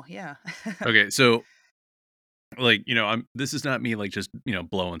you? Yeah. Okay, so, like, this is not me, like, just,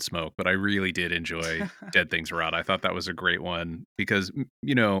 blowing smoke, but I really did enjoy Dead Things Rot. I thought that was a great one because,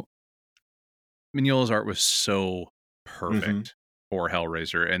 Mignola's art was so Hmm. perfect for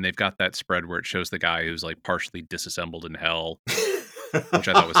Hellraiser, and they've got that spread where it shows the guy who's, like, partially disassembled in hell, which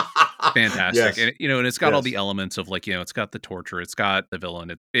I thought was fantastic. Yes, And it's got all the yes. elements of, like, it's got the torture, it's got the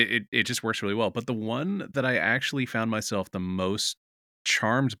villain. It just works really well. But the one that I actually found myself the most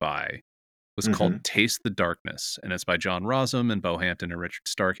charmed by was called Hmm. Taste the Darkness, and it's by John Rossum and Bo Hampton and Richard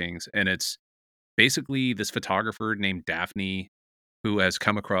Starkings, and it's basically this photographer named Daphne who has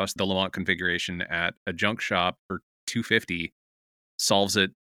come across the Lamont configuration at a junk shop for 250, solves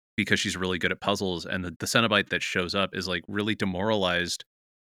it because she's really good at puzzles, and the Cenobite that shows up is, like, really demoralized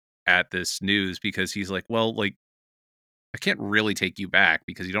at this news because he's like, "Well, like, I can't really take you back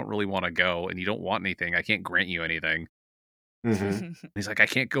because you don't really wanna go and you don't want anything. I can't grant you anything." Hmm. He's like, "I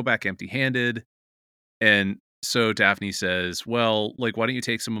can't go back empty-handed." And so Daphne says, "Well, like, why don't you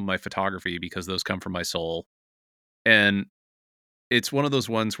take some of my photography because those come from my soul?" And it's one of those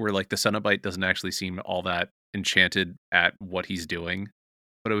ones where, like, the Cenobite doesn't actually seem all that enchanted at what he's doing,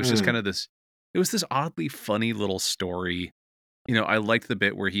 but it was just Mm. kind of this it was this oddly funny little story. I liked the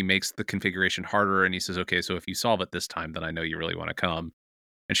bit where he makes the configuration harder and he says, "Okay, so if you solve it this time, then I know you really wanna come."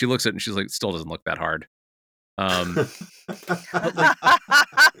 And she looks at it and she's like, "Still doesn't look that hard." Um, but, like,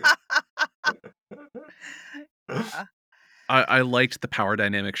 Yeah. I liked the power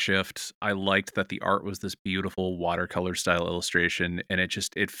dynamic shift. I liked that the art was this beautiful watercolor style illustration, and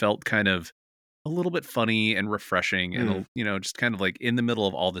it felt kind of a little bit funny and refreshing and, Mm. just kind of, like, in the middle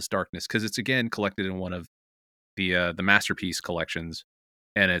of all this darkness because it's, again, collected in one of the Masterpiece collections,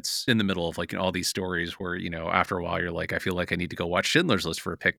 and it's in the middle of, like, all these stories where, after a while, you're like, "I feel like I need to go watch Schindler's List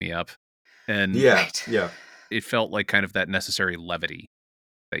for a pick-me-up," and Yeah, Right. yeah. it felt like kind of that necessary levity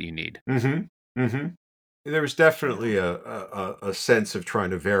that you need. Mhm, mhm. There was Yeah. definitely a sense of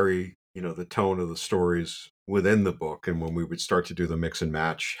trying to vary, the tone of the stories within the book, and when we would start to do the mix and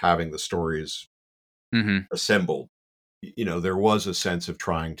match, having the stories Mhm. assembled, there was a sense of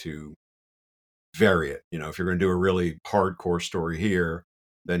trying to vary it. If you're gonna do a really hardcore story here,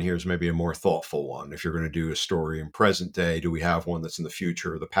 then here's maybe a more thoughtful one. If you're gonna do a story in present day, do we have one that's in the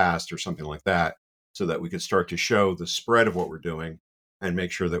future or the past or something like that, so that we could start to show the spread of what we're doing and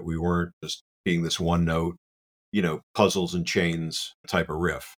make sure that we weren't just being this one note, puzzles and chains type of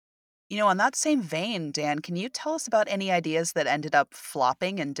riff. On that same vein, Dan, can you tell us about any ideas that ended up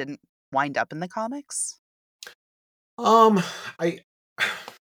flopping and didn't wind up in the comics? Um, I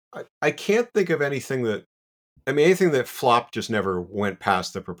I can't think of anything that I mean, anything that flopped just never went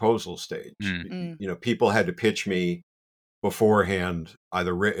past the proposal stage. Mm. Mm. People had to pitch me beforehand,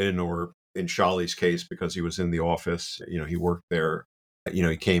 either written or in Shawley's case, because he was in the office, he worked there.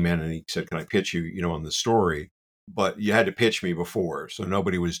 He came in and he said, "Can I pitch you, on the story?" But you had to pitch me before, so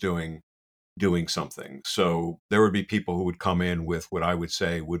nobody was doing something. So there would be people who would come in with what I would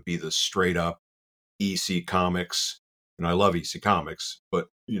say would be the straight up EC Comics, and I love EC Comics, but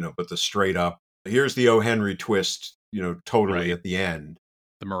the straight up, here's the O. Henry twist, totally Right. at the end.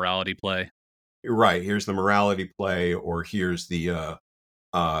 The morality play. Right, here's the morality play, or here's the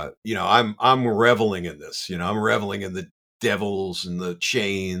I'm reveling in this, I'm reveling in the devils and the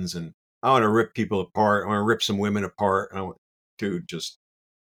chains, and I want to rip people apart. I want to rip some women apart. And I want, dude, just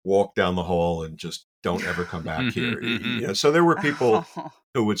walk down the hall and just don't ever come back here. So there were people Oh,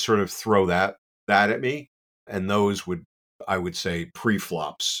 who would sort of throw that at me, and those would, I would say,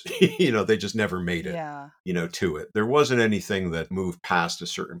 pre-flops. They just never made it, yeah. to it. There wasn't anything that moved past a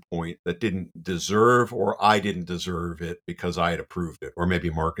certain point that didn't deserve, or I didn't deserve it because I had approved it, or maybe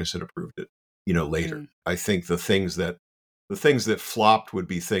Marcus had approved it, later. Mm. I think the things that flopped would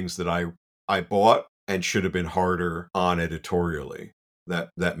be things that I bought and should have been harder on editorially,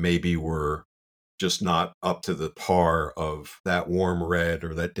 that maybe were just not up to the par of that Warm Red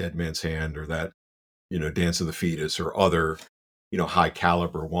or that Dead Man's Hand or that, Dance of the Fetus or other, high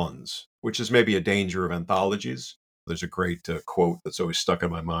caliber ones, which is maybe a danger of anthologies. There's a great quote that's always stuck in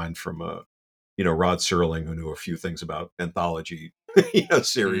my mind from, Rod Serling, who knew a few things about anthology, Mm.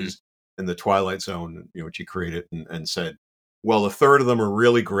 series in the Twilight Zone, which he created, and said, well, a third of them are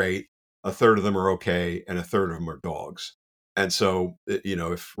really great, a third of them are okay, and a third of them are dogs. And so,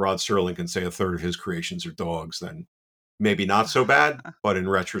 if Rod Serling can say a third of his creations are dogs, then maybe not so bad. But in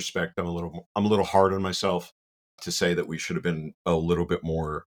retrospect, I'm a little hard on myself to say that we should have been a little bit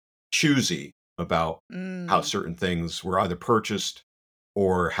more choosy about how Mm. certain things were either purchased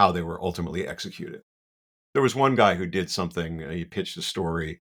or how they were ultimately executed. There was one guy who did something, he pitched a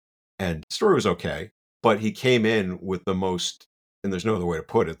story, and the story was okay, but he came in with the most, and there's no other way to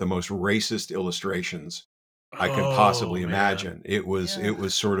put it, the most racist illustrations I could Oh possibly man. imagine. It was Yeah. it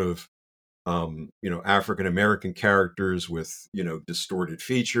was sort of African American characters with, distorted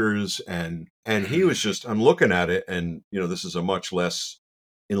features, and he was just, I'm looking at it, and this is a much less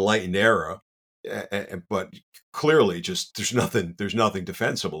enlightened era, but clearly just there's nothing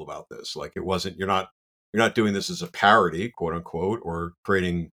defensible about this. Like, it wasn't, you're not doing this as a parody, quote unquote, or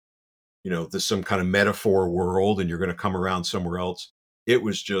creating, this some kind of metaphor world, and you're going to come around somewhere else. It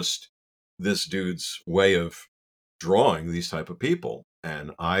was just this dude's way of drawing these type of people,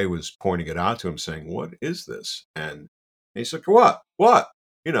 and I was pointing it out to him, saying, "What is this?" And he's like, "What?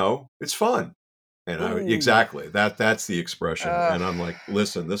 It's fun." And I Oh. exactly that's the expression. Ugh. And I'm like,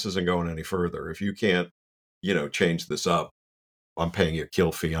 "Listen, this isn't going any further. If you can't, change this up, I'm paying you a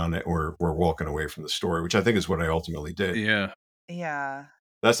kill fee on it, or we're walking away from the story," which I think is what I ultimately did. Yeah. Yeah.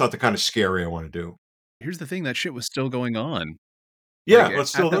 That's not the kind of scary I want to do. Here's the thing, that shit was still going on. Like, Yeah, but at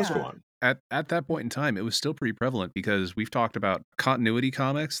still that does point go Yeah. on. at that point in time, it was still pretty prevalent because we've talked about Continuity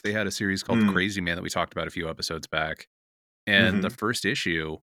Comics. They had a series called The Mm, Crazy Man that we talked about a few episodes back, and the mhm, first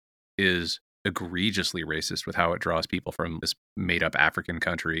issue is egregiously racist with how it draws people from this made up African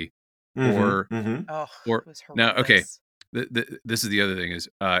country. mhm, Or mhm, Oh, or it was now, okay, horrendous. this is the other thing is,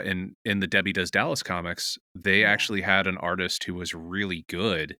 in the Debbie Does Dallas comics, they Yeah. actually had an artist who was really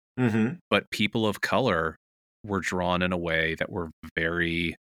good, mhm. but people of color were drawn in a way that were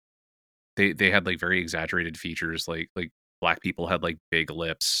very, they had, like, very exaggerated features, like, black people had, like, big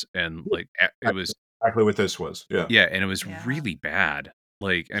lips and, like, it That's was, exactly what this was. Yeah. yeah, and it was Yeah. really bad.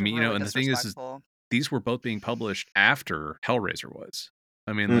 Like, It I was mean, really and the thing is disrespectful. these were both being published after Hellraiser was.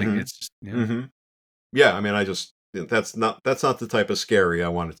 I mean, like, Mhm, it's just, yeah. mhm. Yeah, I mean, I just, that's not the type of scary I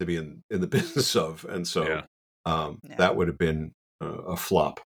wanted to be in the business of, and so, Yeah. that Yeah. would have been a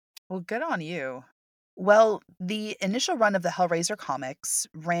flop. Well, good on you. Well, the initial run of the Hellraiser comics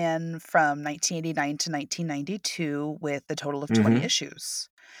ran from 1989 to 1992 with a total of 20 Mhm, issues.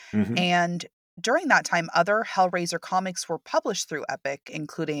 mhm, And during that time, other Hellraiser comics were published through Epic,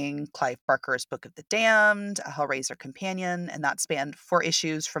 including Clive Barker's Book of the Damned, a Hellraiser companion, and that spanned 4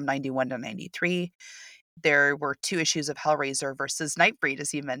 issues from 91 to 93. There were 2 issues of Hellraiser versus Nightbreed,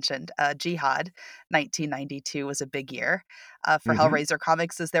 as you mentioned. Jihad, 1992 was a big year, for mhm, Hellraiser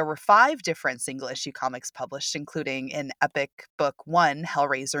comics, as there were 5 different single-issue comics published, including an Epic Book 1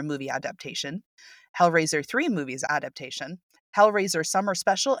 Hellraiser movie adaptation, Hellraiser 3 movies adaptation, Hellraiser Summer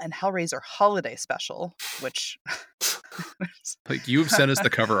Special, and Hellraiser Holiday Special, which Like, you've sent us the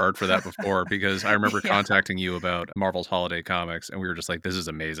cover art for that before, because I remember yeah, contacting you about Marvel's Holiday Comics, and we were just like, this is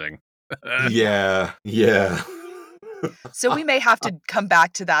amazing. Yeah, yeah. so we may have to come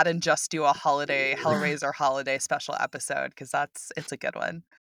back to that and just do a holiday Hellraiser Holiday Special episode because it's a good one.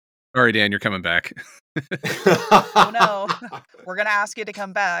 All right, Dan, you're coming back. Oh no, we're gonna ask you to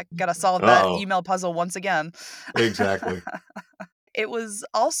come back. Gotta solve that Uh-oh. email puzzle once again. Exactly. It was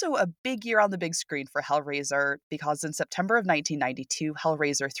also a big year on the big screen for Hellraiser because in September of 1992,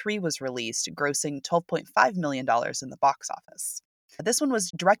 Hellraiser 3 was released, grossing $12.5 million in the box office. This one was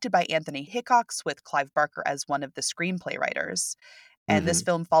directed by Anthony Hickox with Clive Barker as one of the screenplay writers. And this Mhm.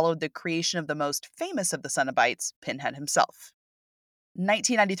 film followed the creation of the most famous of the Cenobites, Pinhead himself.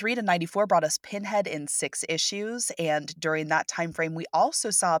 1993 to 94 brought us Pinhead in 6 issues, and during that time frame, we also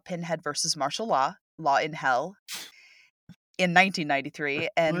saw Pinhead versus Martial Law, Law in Hell, in 1993,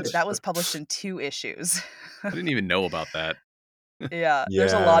 and What? that was published in 2 issues. I didn't even know about that. Yeah,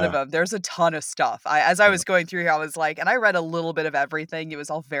 there's a lot of Yeah. them. There's a ton of stuff. As I was going through here, I was like, and I read a little bit of everything. It was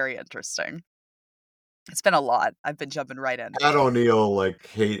all very interesting. It's been a lot. I've been jumping right in. Pat O'Neill, like,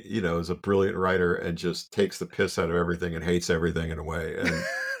 is a brilliant writer and just takes the piss out of everything and hates everything in a way. And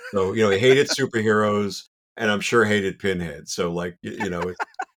so, he hated superheroes and I'm sure hated Pinhead. So, like, it's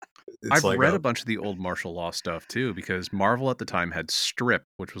I've like read a a bunch of the old martial law stuff too, because Marvel at the time had Strip,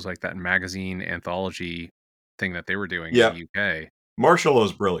 which was like that magazine anthology thing that they were doing in the yeah. UK. Martial Law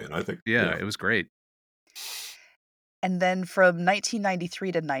is brilliant. I think, Yeah, it was great. And then from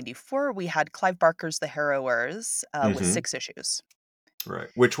 1993 to 94, we had Clive Barker's The Harrowers with Mhm. 6 issues. Right.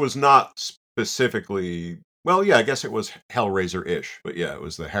 Which was not specifically, well, yeah, I guess it was Hellraiser-ish, but yeah, it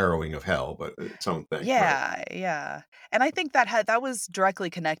was the harrowing of hell, but its own thing, right? Yeah, yeah. And I think that was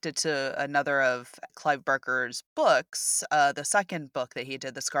directly connected to another of Clive Barker's books, the second book that he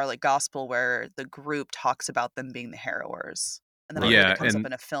did, The Scarlet Gospel, where the group talks about them being the Harrowers. And then I Right, believe it Yeah, comes up and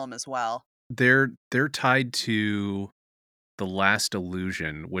in a film as well. they're tied to The Last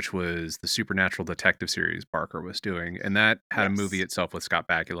Illusion, which was the supernatural detective series Barker was doing, and that had a movie Yes. itself with Scott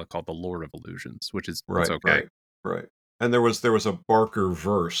Bakula called The Lord of Illusions, which is it's right, okay. right, right. And there was a Barker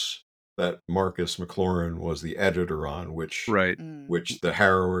verse that Marcus McLaurin was the editor on, which Right. Mm. which the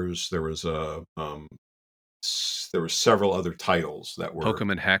Harrowers, there were several other titles that were Hokum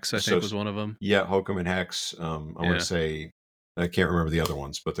and Hex, I think, was associ one of them. yeah, Hokum and Hex. I want Yeah. to say I can't remember the other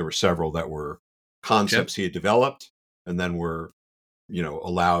ones, but there were several that were Jeff concepts he had developed, and then were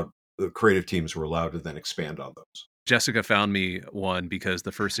allowed the creative teams were allowed to then expand on those. Jessica found me one because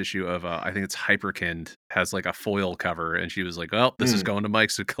the first issue of I think it's Hyperkind has like a foil cover, and she was like, "Well, this is Mm. going to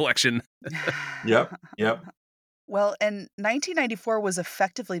Mike's collection." Yep, yep. Well, and 1994 was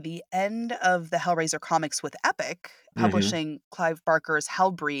effectively the end of the Hellraiser comics with Epic, Hmm. publishing Clive Barker's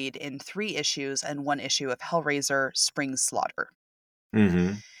Hellbreed in 3 issues and 1 issue of Hellraiser Spring Slaughter.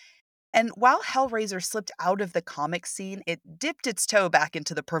 Hmm. And while Hellraiser slipped out of the comic scene, it dipped its toe back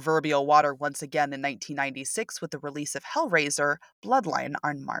into the proverbial water once again in 1996 with the release of Hellraiser Bloodline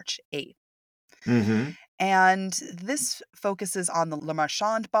on March 8th. Hmm. And this focuses on the Le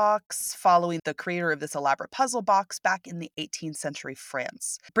Marchand box, following the creator of this elaborate puzzle box back in the 18th century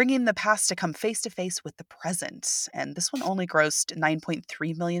France, bringing the past to come face to face with the present. And this one only grossed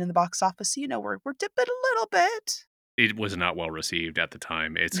 9.3 million in the box office. So, we're dipping a little bit. It was not well received at the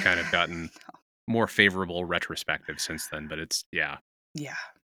time. It's kind of gotten more favorable retrospective since then, but it's yeah. Yeah.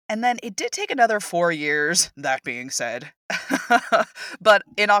 And then it did take another 4 years, that being said. But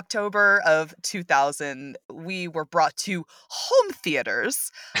in October of 2000, we were brought to home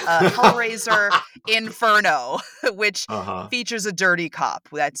theaters, Hellraiser Inferno, which Uh-huh. features a dirty cop.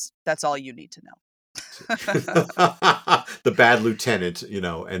 That's all you need to know. The bad lieutenant, and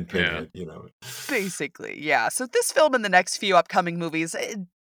Yeah. Pinhead. Basically, yeah. So this film and the next few upcoming movies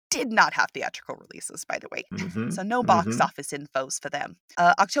did not have theatrical releases, by the way. Hmm. So no box Hmm. office infos for them.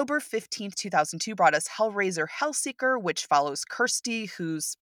 October 15th, 2002 brought us Hellraiser Hellseeker, which follows Kirsty,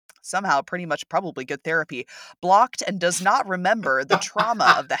 who's somehow pretty much probably good therapy, blocked and does not remember the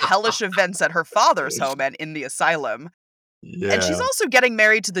trauma of the hellish events at her father's home and in the asylum. And she's Yeah. also getting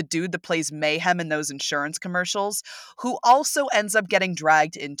married to the dude that plays Mayhem in those insurance commercials, who also ends up getting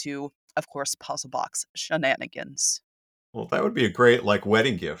dragged into, of course, puzzle box shenanigans. Well, that would be a great, like,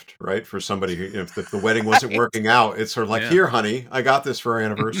 wedding gift, right? For somebody who, if the wedding wasn't Right? working out, it's sort of like, Yeah. here, honey, I got this for our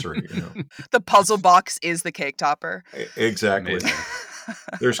anniversary. The puzzle box is the cake topper. Exactly. Amazing.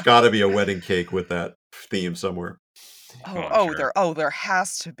 There's got to be a wedding cake with that theme somewhere. Oh, I'm sure. There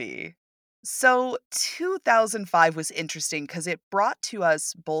has to be. So 2005 was interesting because it brought to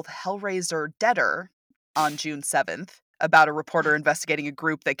us both Hellraiser Deader on June 7th, about a reporter investigating a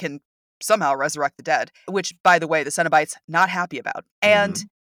group that can somehow resurrect the dead, which, by the way, the Cenobites not happy about. And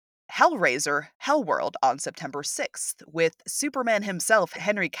Hellraiser Hellworld on September 6th, with Superman himself,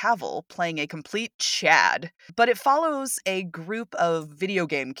 Henry Cavill, playing a complete Chad. But it follows a group of video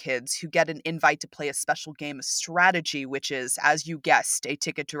game kids who get an invite to play a special game of strategy, which is, as you guessed, a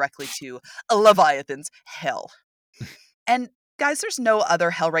ticket directly to Leviathan's hell. And guys, there's no other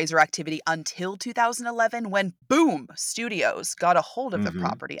Hellraiser activity until 2011 when, boom, studios got a hold of the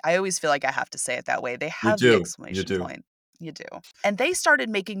property. I always feel like I have to say it that way. They have the exclamation point. You do. And they started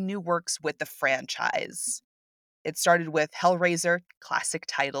making new works with the franchise. It started with Hellraiser, classic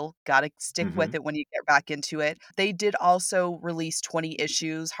title. Gotta stick with it when you get back into it. They did also release 20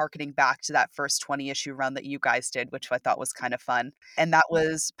 issues, harkening back to that first 20-issue run that you guys did, which I thought was kind of fun. And that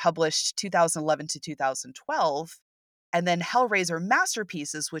was published 2011 to 2012. And then Hellraiser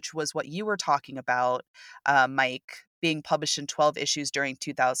Masterpieces, which was what you were talking about, Mike, being published in 12 issues during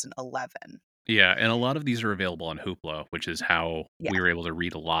 2011. Yeah, and a lot of these are available on Hoopla, which is how we were able to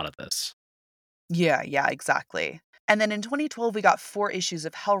read a lot of this. Yeah, exactly. And then in 2012, we got 4 issues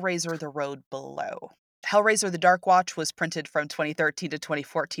of Hellraiser The Road Below. Hellraiser The Dark Watch was printed from 2013 to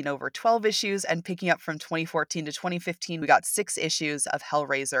 2014 over 12 issues, and picking up from 2014 to 2015, we got 6 issues of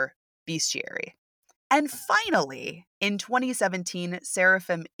Hellraiser Bestiary. And finally, in 2017,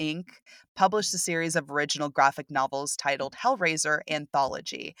 Seraphim Inc. published a series of original graphic novels titled Hellraiser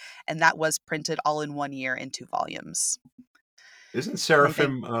Anthology, and that was printed all in 1 year in 2 volumes. Isn't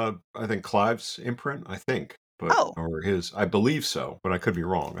Seraphim, I think, Clive's imprint? I think. But, or his. I believe so, but I could be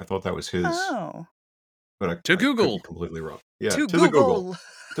wrong. I thought that was his. Oh. But I Google. Could be completely wrong. Yeah, to the Google.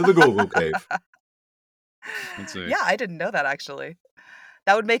 To the Google cave. Let's see. Yeah, I didn't know that, actually.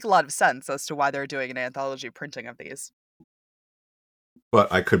 That would make a lot of sense as to why they're doing an anthology printing of these.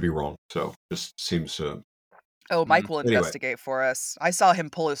 But I could be wrong, so just seems... Oh, Mike will investigate for us. I saw him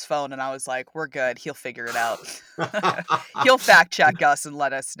pull his phone, and I was like, we're good. He'll figure it out. He'll fact-check us and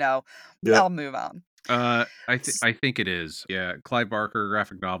let us know. Yep. I'll move on. I think it is. Yeah, Clive Barker,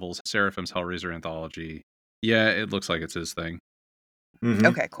 graphic novels, Seraphim's Hellraiser Anthology. Yeah, it looks like it's his thing.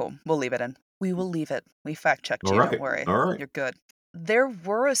 Okay, cool. We'll leave it in. We will leave it. We fact-checked you, don't worry. All right. You're good. There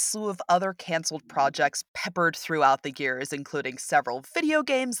were a slew of other canceled projects peppered throughout the years, including several video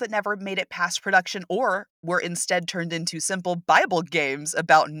games that never made it past production or were instead turned into simple Bible games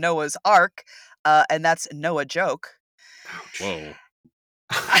about Noah's Ark, and that's Noah Joke. Whoa.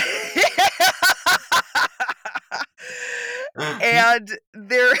 And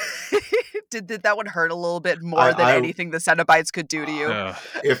there did that one hurt a little bit more than anything the Cenobites could do to you?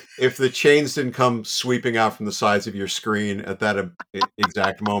 If the chains didn't come sweeping out from the sides of your screen at that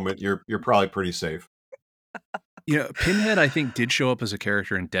exact moment, you're probably pretty safe. Yeah, Pinhead, I think, did show up as a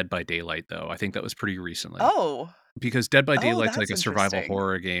character in Dead by Daylight, though. I think that was pretty recently. Oh. Because Dead by Daylight's like a survival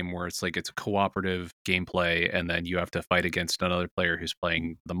horror game where it's like it's cooperative gameplay, and then you have to fight against another player who's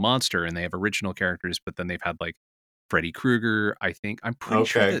playing the monster, and they have original characters, but then they've had like Freddy Krueger, I think. I'm pretty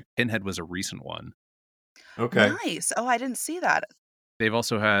sure that Pinhead was a recent one. Okay. Nice. Oh, I didn't see that. They've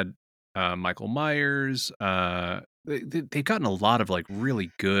also had Michael Myers. They've gotten a lot of like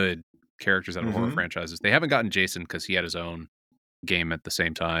really good characters out of horror franchises. They haven't gotten Jason because he had his own game at the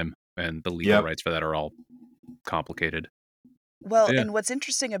same time, and the legal rights for that are all complicated. Well, and what's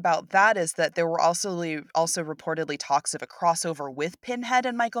interesting about that is that there were also reportedly talks of a crossover with Pinhead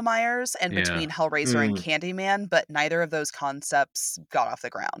and Michael Myers and between Hellraiser and Candyman, but neither of those concepts got off the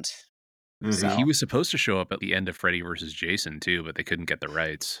ground. So. He was supposed to show up at the end of Freddy vs. Jason too, but they couldn't get the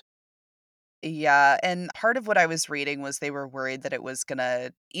rights. Yeah, and part of what I was reading was they were worried that it was gonna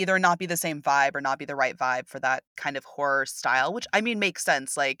either not be the same vibe or not be the right vibe for that kind of horror style, which I mean makes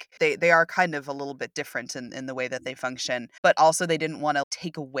sense. Like they are kind of a little bit different in the way that they function, but also they didn't want to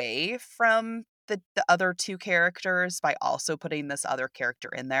take away from the other 2 characters by also putting this other character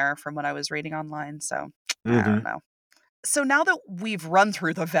in there from what I was reading online. So I don't know. So now that we've run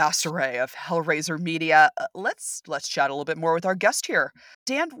through the vast array of Hellraiser media, let's chat a little bit more with our guest here.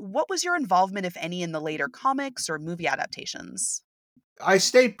 Dan, what was your involvement, if any, in the later comics or movie adaptations? I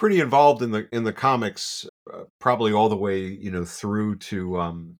stayed pretty involved in the comics, probably all the way, through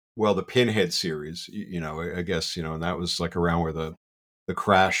to the Pinhead series. I guess, and that was like around where the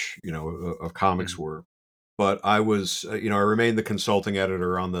crash, of comics were. But I was, I remained the consulting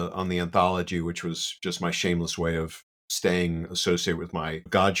editor on the anthology, which was just my shameless way of staying associated with my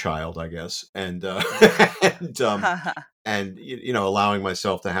godchild, I guess, and allowing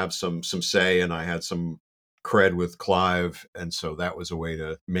myself to have some say, and I had some cred with Clive, and so that was a way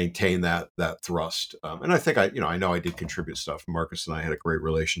to maintain that thrust. And I think I know I did contribute stuff. Marcus and I had a great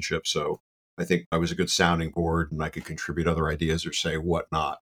relationship, so I think I was a good sounding board and I could contribute other ideas or say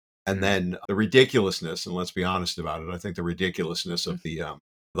whatnot. And then the ridiculousness, and let's be honest about it, I think the ridiculousness of the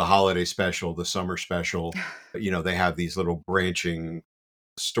holiday special, the summer special, they have these little branching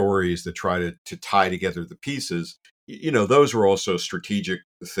stories that try to tie together the pieces. Those were also strategic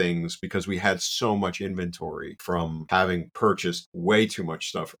things because we had so much inventory from having purchased way too much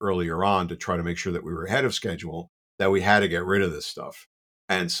stuff earlier on to try to make sure that we were ahead of schedule, that we had to get rid of this stuff.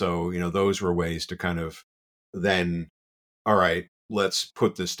 And so, those were ways to kind of then, all right, let's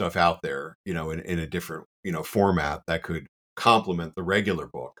put this stuff out there, in a different, format that could complement the regular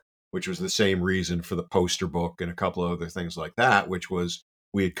book, which was the same reason for the poster book and a couple of other things like that, which was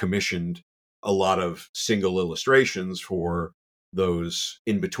we had commissioned a lot of single illustrations for those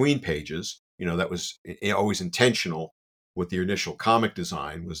in between pages. That was always intentional with the initial comic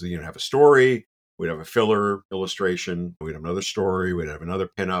design was have a story, we'd have a filler illustration, we'd have another story, we'd have another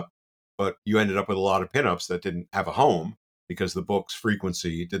pinup, but you ended up with a lot of pinups that didn't have a home because the book's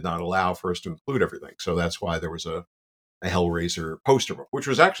frequency did not allow for us to include everything. So that's why there was a Hellraiser poster book, which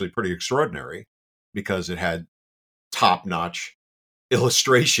was actually pretty extraordinary because it had top-notch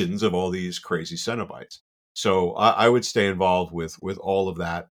illustrations of all these crazy Cenobites. So I would stay involved with all of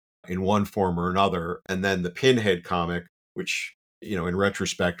that in one form or another. And then the Pinhead comic, which, in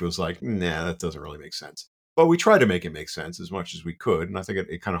retrospect was like, nah, that doesn't really make sense. But we tried to make it make sense as much as we could. And I think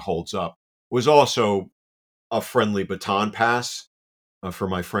it kind of holds up. Was also a friendly baton pass for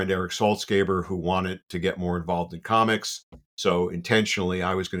my friend Eric Saltzgaber, who wanted to get more involved in comics. So intentionally,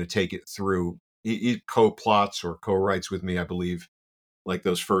 I was going to take it through. He co-plots or co-writes with me, I believe, like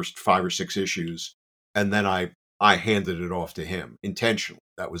those first 5 or 6 issues. And then I handed it off to him intentionally.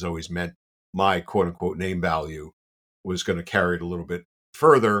 That was always meant my quote unquote name value was going to carry it a little bit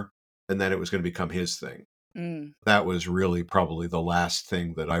further. And then it was going to become his thing. That was really probably the last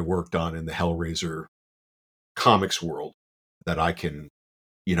thing that I worked on in the Hellraiser comics world that I can,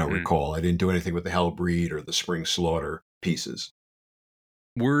 recall. I didn't do anything with the Hellbreed or the Spring Slaughter pieces.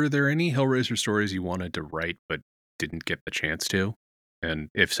 Were there any Hellraiser stories you wanted to write but didn't get the chance to? And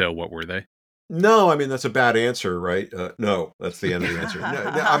if so, what were they? No, I mean, that's a bad answer, right? No, that's the end of the answer. No,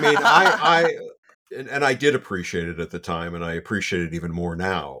 I mean, I did appreciate it at the time, and I appreciate it even more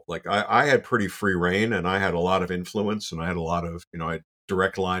now. Like I had pretty free reign, and I had a lot of influence, and I had a lot of, I had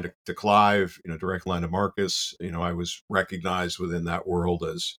direct line to Clive, direct line to Marcus. I was recognized within that world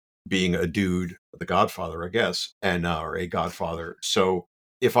as being a dude, the Godfather, I guess, and or a Godfather. So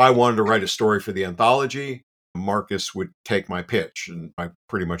if I wanted to write a story for the anthology, Marcus would take my pitch, and I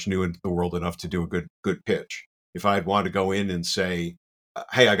pretty much knew the world enough to do a good pitch. If I'd wanted to go in and say,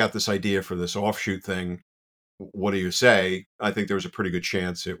 "Hey, I got this idea for this offshoot thing. What do you say?" I think there was a pretty good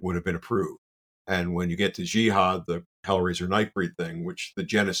chance it would have been approved. And when you get to Jihad, the Hellraiser Nightbreed thing, which the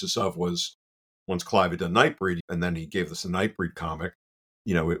genesis of was once Clive had done Nightbreed, and then he gave us a Nightbreed comic,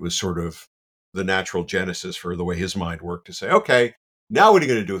 it was sort of the natural genesis for the way his mind worked to say, okay, now what are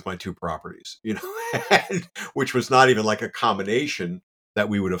you going to do with my 2 properties? Which was not even like a combination that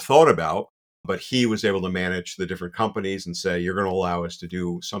we would have thought about, but he was able to manage the different companies and say, you're going to allow us to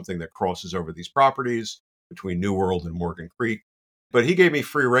do something that crosses over these properties between New World and Morgan Creek. But he gave me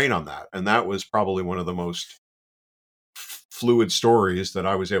free reign on that. And that was probably one of the most fluid stories that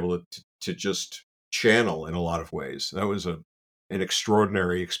I was able to just channel in a lot of ways. That was an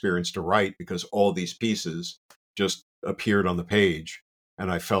extraordinary experience to write because all these pieces just appeared on the page.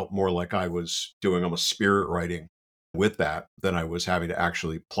 And I felt more like I was doing almost spirit writing with that than I was having to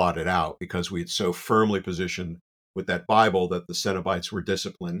actually plot it out because we had so firmly positioned with that Bible that the Cenobites were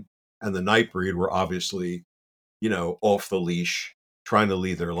disciplined and the Nightbreed were obviously, off the leash, trying to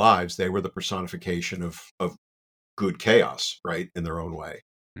lead their lives. They were the personification of good chaos, right, in their own way.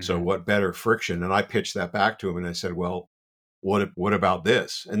 Mm-hmm. So what better friction? And I pitched that back to him and I said, well, what about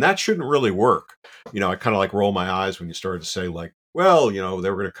this? And that shouldn't really work. I kind of like roll my eyes when you started to say like, well, they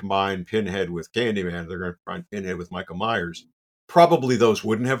were going to combine Pinhead with Candyman. They're going to combine Pinhead with Michael Myers. Probably those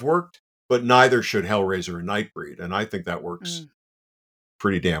wouldn't have worked, but neither should Hellraiser and Nightbreed. And I think that works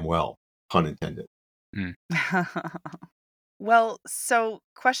pretty damn well, pun intended. Well, so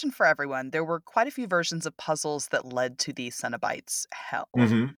question for everyone. There were quite a few versions of puzzles that led to the Cenobites' hell.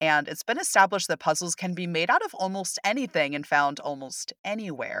 Mm-hmm. And it's been established that puzzles can be made out of almost anything and found almost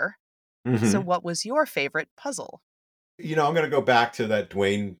anywhere. Mm-hmm. So what was your favorite puzzle? I'm going to go back to that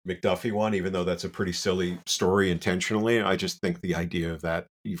Dwayne McDuffie one, even though that's a pretty silly story intentionally. I just think the idea of that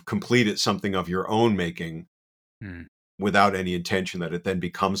you've completed something of your own making without any intention that it then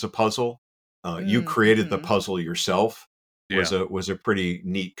becomes a puzzle. You created the puzzle yourself. Was a pretty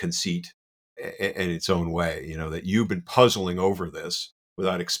neat conceit in its own way, that you've been puzzling over this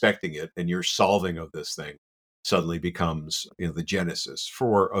without expecting it, and your solving of this thing suddenly becomes, the genesis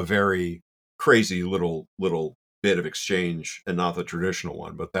for a very crazy little bit of exchange, and not the traditional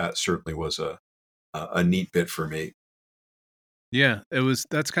one. But that certainly was a neat bit for me. Yeah,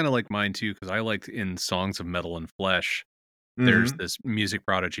 that's kind of like mine too, because I liked in Songs of Metal and Flesh, there's Hmm. this music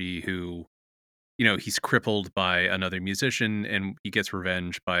prodigy who, he's crippled by another musician and he gets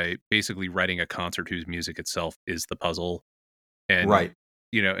revenge by basically writing a concert whose music itself is the puzzle. And, Right.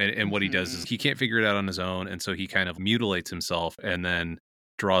 and what he does is Mhm. he can't figure it out on his own. And so he kind of mutilates himself and then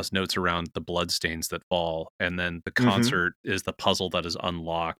draws notes around the bloodstains that fall. And then the Hmm. concert is the puzzle that is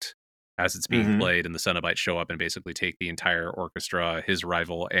unlocked as it's being Hmm. played. And the Cenobites show up and basically take the entire orchestra, his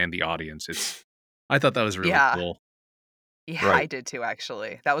rival, and the audience. I thought that was really Yeah. cool. Yeah, I Right. did too,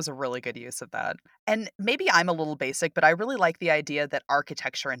 actually. That was a really good use of that. And maybe I'm a little basic, but I really like the idea that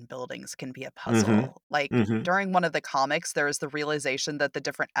architecture and buildings can be a Hmm. puzzle. Like Hmm. during one of the comics, there was the realization that the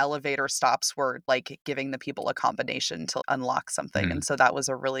different elevator stops were like giving the people a combination to unlock something. Mhm. And so that was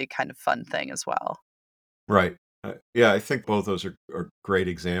a really kind of fun thing as well. Right. Yeah, I think both those are great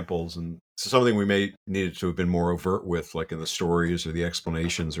examples, and something we may needed to have been more overt with, like in the stories or the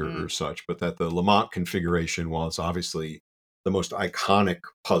explanations or Mm, such. But that the Lamont configuration, while it's obviously the most iconic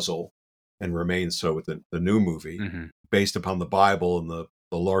puzzle and remains so with the new movie, Mhm. based upon the Bible and the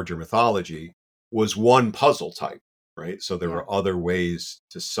larger mythology, was one puzzle type, right? So there yeah, were other ways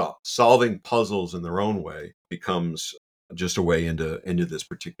to solving puzzles in their own way becomes just a way into this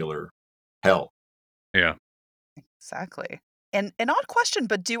particular hell. Yeah. exactly. And an odd question,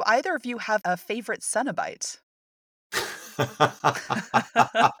 but do either of you have a favorite Cenobite?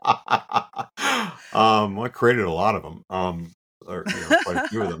 I created a lot of them, or quite a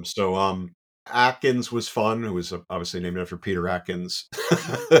few of them. So, Atkins was fun. Who was obviously named after Peter Atkins,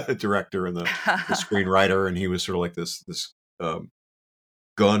 director and the screenwriter, and he was sort of like this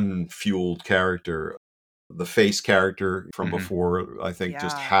gun fueled character. The face character from Mhm. before, I think,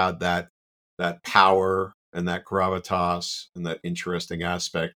 just Yeah. had that power and that gravitas and that interesting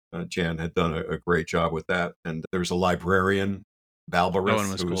aspect. Jan had done a great job with that. And there's a librarian, That one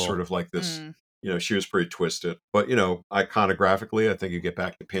Balbarith, was who was cool. sort of like this. Mm. She was pretty twisted, but iconographically, I think you get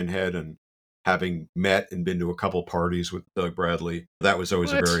back to Pinhead and having met and been to a couple parties with Doug Bradley. That was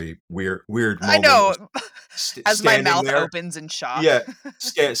always a Which very weird I moment of know. As my standing mouth there. opens in shock. Yeah,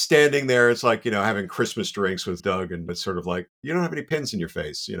 standing there, it's like, having Christmas drinks with Doug, and it's sort of like, you don't have any pins in your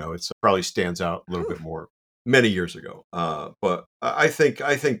face, it's probably stands out a little Whew. bit more many years ago. But I think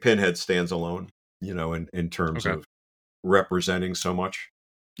Pinhead stands alone, in terms Okay. of representing so much.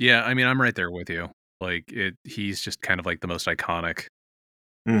 Yeah, I mean, I'm right there with you. Like, he's just kind of like the most iconic.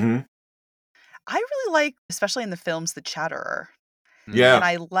 Mhm. I really like, especially in the films, the Chatterer. And Mhm. Yeah,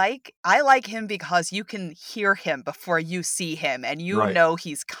 I like him because you can hear him before you see him and you right, know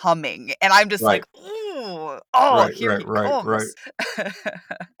he's coming. And I'm just right, like, "Ooh, oh, right, here right, he right, right.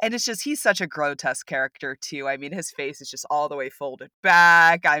 comes." And it's just he's such a grotesque character too. I mean, his face is just all the way folded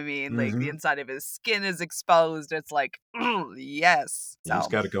back. I mean, like the Mhm. inside of his skin is exposed. It's like, "Ooh, yes." He's So,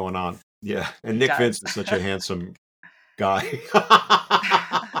 got it going on. Yeah, and he Nick does. Vince is such a handsome guy.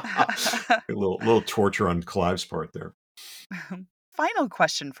 A little torture on Clive's part there. Final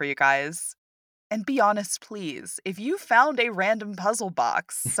question for you guys. And be honest, please. If you found a random puzzle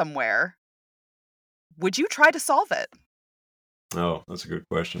box somewhere, would you try to solve it? Oh, that's a good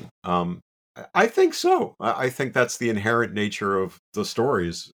question. I think so. I think that's the inherent nature of the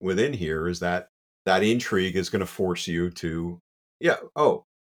stories within here is that intrigue is going to force you to, yeah. Oh,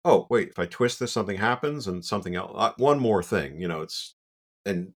 wait. If I twist this, something happens, and something else. One more thing.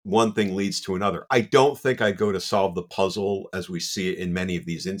 And one thing leads to another. I don't think I'd go to solve the puzzle as we see it in many of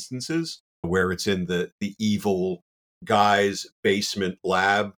these instances, where it's in the evil guy's basement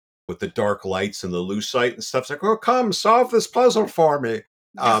lab with the dark lights and the lucite and stuff. It's like, oh, come solve this puzzle for me.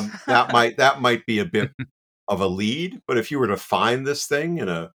 That might be a bit of a lead, but if you were to find this thing in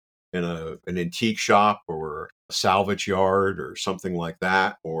an antique shop or a salvage yard or something like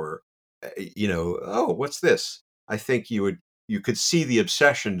that, or oh, what's this? I think you could see the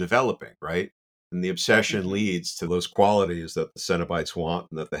obsession developing, right? And the obsession Mhm. leads to those qualities that the Cenobites want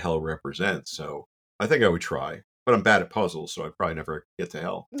and that the hell represents. So I think I would try, but I'm bad at puzzles, so I'd probably never get to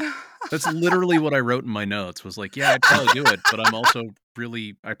hell. That's literally what I wrote in my notes was like, yeah, I'd probably do it, but I'm also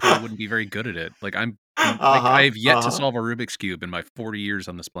I probably wouldn't be very good at it. Like I Uh-huh. have yet to Uh-huh. solve a Rubik's cube in my 40 years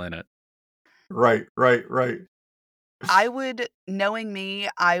on this planet. Right, right, right. I would knowing me,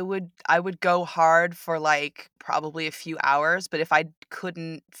 I would go hard for, like, probably a few hours, but if I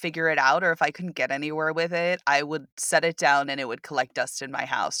couldn't figure it out or if I couldn't get anywhere with it, I would set it down and it would collect dust in my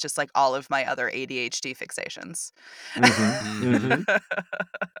house, just like all of my other ADHD fixations. Mhm. Mhm. Mhm.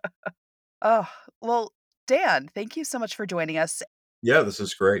 Oh, well, Dan, thank you so much for joining us. Yeah, this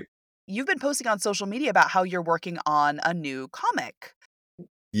is great. You've been posting on social media about how you're working on a new comic. What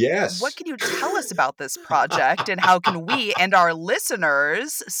Yes. can you tell us about this project, and how can we and our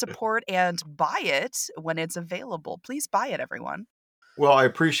listeners support and buy it when it's available? Please buy it, everyone. Well, I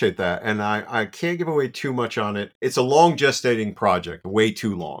appreciate that, and I can't give away too much on it. It's a long gestating project, way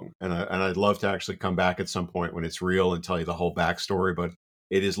too long, and I'd love to actually come back at some point when it's real and tell you the whole backstory. But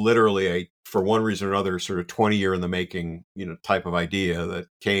it is literally a, for one reason or another, sort of 20-year in the making, type of idea that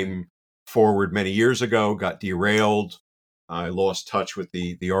came forward many years ago, got derailed. I lost touch with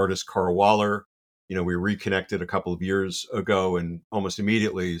the artist Carl Waller. We reconnected a couple of years ago, and almost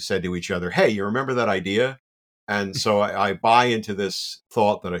immediately said to each other, "Hey, you remember that idea?" And so I buy into this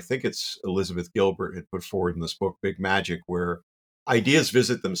thought that I think it's Elizabeth Gilbert had put forward in this book, Big Magic, where ideas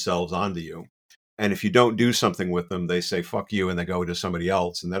visit themselves onto you. And if you don't do something with them, they say, fuck you, and they go to somebody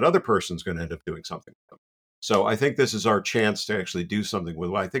else. And that other person's going to end up doing something with them. So I think this is our chance to actually do something with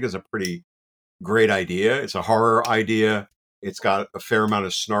what I think is a pretty great idea. It's a horror idea. It's got a fair amount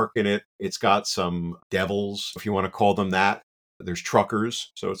of snark in it. It's got some devils, if you want to call them that. There's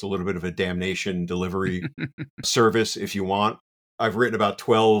truckers, so it's a little bit of a damnation delivery service if you want. I've written about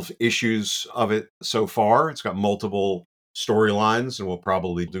 12 issues of it so far. It's got multiple storylines, and we'll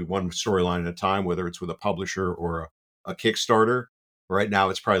probably do one storyline at a time, whether it's with a publisher or a Kickstarter. Right now,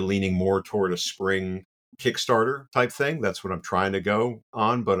 it's probably leaning more toward a spring Kickstarter type thing. That's what I'm trying to go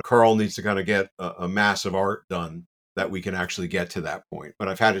on. But Carl needs to kind of get a massive art done that we can actually get to that point. But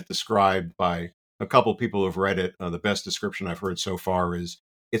I've had it described by a couple people who've read it. The best description I've heard so far is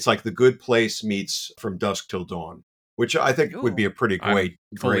it's like The Good Place meets From Dusk Till Dawn, which I think would be Ooh, a pretty I'm great,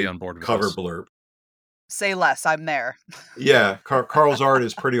 fully great on board with cover this. blurb. say less. I'm there. Yeah, Carl's art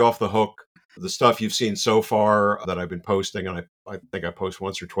is pretty off the hook. The stuff you've seen so far that I've been posting, and I think I post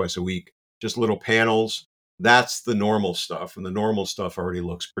once or twice a week, just little panels. That's the normal stuff, and the normal stuff already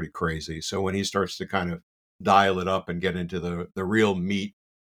looks pretty crazy. So when he starts to kind of dial it up and get into the real meat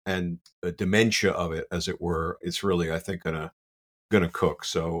and the dementia of it, as it were, it's really, I think, gonna cook.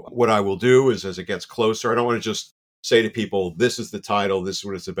 So what I will do is, as it gets closer, I don't want to just say to people, "This is the title. This is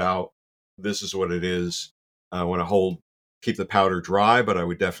what it's about. This is what it is." I want to keep the powder dry, but I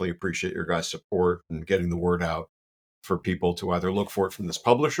would definitely appreciate your guys' support and getting the word out for people to either look for it from this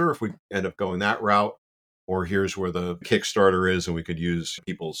publisher if we end up going that route, or here's where the Kickstarter is, and we could use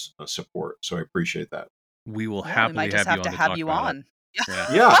people's support. So I appreciate that. We will Yeah, we might happily just have have you to on to have talk you about it. on.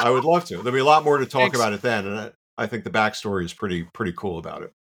 Yeah. Yeah, I would love to. There'll be a lot more to talk Thanks. about it then, and I think the backstory is pretty cool about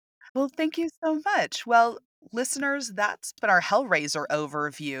it. Well, thank you so much. Well, listeners, that's been our Hellraiser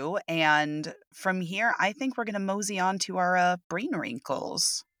overview. And from here, I think we're going to mosey on to our brain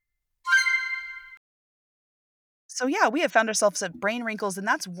wrinkles. So, yeah, we have found ourselves at brain wrinkles, and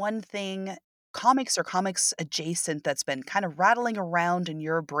that's one thing, comics or comics adjacent, that's been kind of rattling around in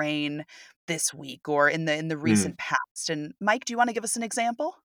your brain this week or in the Mm. recent past. And Mike, do you want to give us an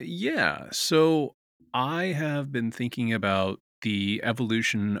example? Yeah. So I have been thinking about the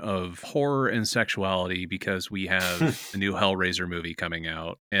evolution of horror and sexuality because we have the new Hellraiser movie coming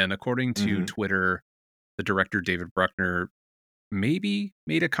out. And according to Mhm. Twitter, the director David Bruckner maybe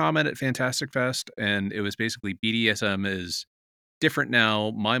made a comment at Fantastic Fest, and it was basically BDSM is different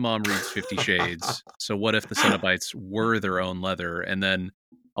now. My mom reads 50 Shades. So what if the Cenobites were their own leather? And then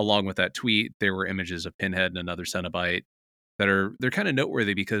along with that tweet, there were images of Pinhead and another Cenobite they're kind of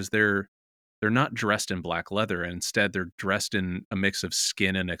noteworthy because they're not dressed in black leather. Instead, they're dressed in a mix of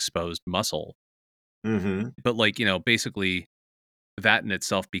skin and exposed muscle. Mhm. But like, basically that in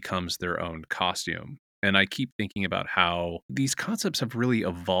itself becomes their own costume. And I keep thinking about how these concepts have really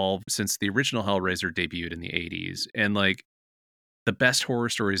evolved since the original Hellraiser debuted in the 80s. And like the best horror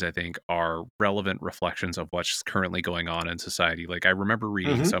stories, I think, are relevant reflections of what's currently going on in society. Like, I remember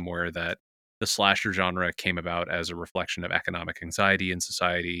reading Mhm. somewhere that the slasher genre came about as a reflection of economic anxiety in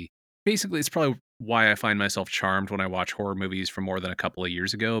society. Basically, it's probably why I find myself charmed when I watch horror movies from more than a couple of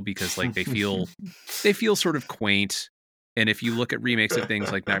years ago because like they feel sort of quaint. And if you look at remakes of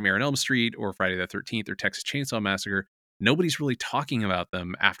things like Nightmare on Elm Street or Friday the 13th or Texas Chainsaw Massacre, nobody's really talking about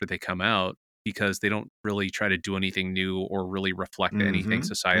them after they come out because they don't really try to do anything new or really reflect anything Mhm.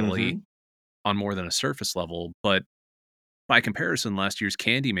 societally Mhm. on more than a surface level. But by comparison, last year's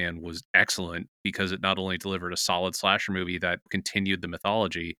Candyman was excellent because it not only delivered a solid slasher movie that continued the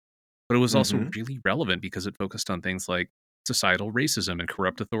mythology, but it was also Mhm. really relevant because it focused on things like societal racism and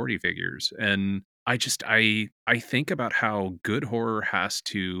corrupt authority figures. And I think about how good horror has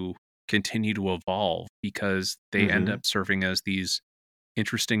to continue to evolve because they end Mhm. up serving as these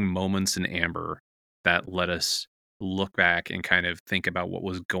interesting moments in amber that let us look back and kind of think about what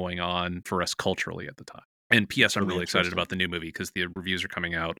was going on for us culturally at the time. And It's PS, I'm really really excited interesting. about the new movie because the reviews are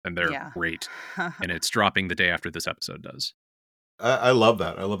coming out and they're Yeah. great. And it's dropping the day after this episode does. I love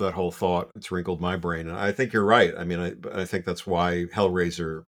that. I love that whole thought. It's wrinkled my brain, and I think you're right. I mean, I think that's why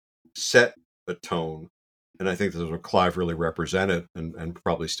Hellraiser set a tone, and I think this is what Clive really represented, and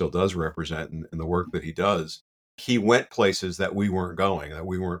probably still does represent in the work that he does. He went places that we weren't going, that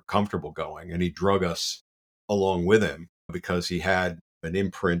we weren't comfortable going, and he drug us along with him because he had an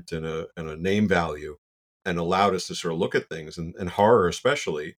imprint and a name value, and allowed us to sort of look at things and horror,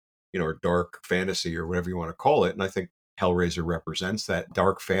 especially, or dark fantasy or whatever you want to call it. And I think Hellraiser represents that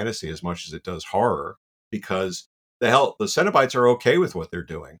dark fantasy as much as it does horror, because the Cenobites are okay with what they're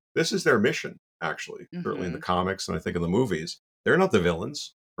doing. This is their mission, actually. Certainly in the Mhm. comics, and I think in the movies, they're not the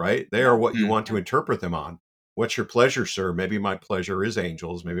villains, right? They are No. what you Mm. want to No. interpret them on. What's your pleasure, sir? Maybe my pleasure is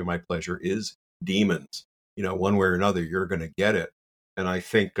angels. Maybe my pleasure is demons. One way or another, you're going to get it. And I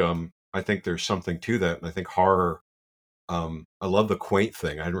think there's something to that. And I think horror. I love the quaint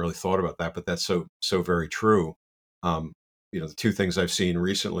thing. I hadn't really thought about that, but that's so very true. Um, the two things I've seen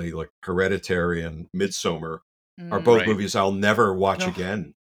recently, like Hereditary and Midsommar, are both Mm. Right. movies I'll never watch Ugh.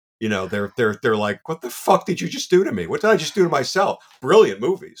 again. They're like, what the fuck did you just do to me? What did I just do to myself? Brilliant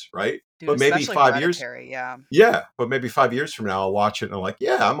movies, right? Dude, But maybe especially 5 years, Hereditary, yeah. yeah, but maybe 5 years from now, I'll watch it and I'm like,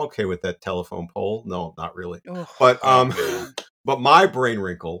 yeah, I'm okay with that telephone pole. No, not really. Ugh. But Oh, man. but my brain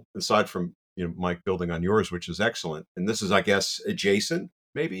wrinkle, aside from Mike building on yours, which is excellent, and this is, I guess, adjacent,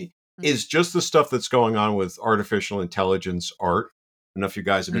 maybe, Mm. is just the stuff that's going on with artificial intelligence art. I don't know if you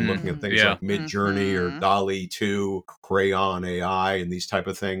guys have been looking at Mm. things Yeah. like Mid Journey or Mhm. Dolly 2, Crayon AI, and these type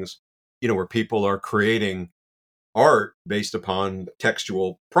of things, where people are creating art based upon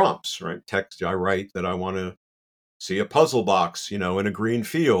textual prompts, right? Text, I write that I want to see a puzzle box, in a green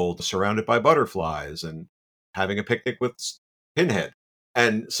field surrounded by butterflies and having a picnic with Pinhead.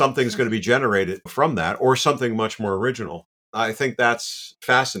 And something's going to be generated from that, or something much more original. I think that's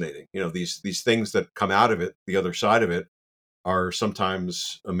fascinating. These things that come out of it, the other side of it, are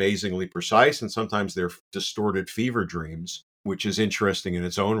sometimes amazingly precise, and sometimes they're distorted fever dreams, which is interesting in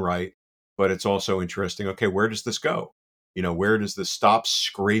its own right. But it's also interesting. Okay, where does this go? Where does this stop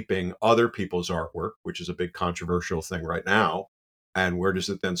scraping other people's artwork, which is a big controversial thing right now? And where does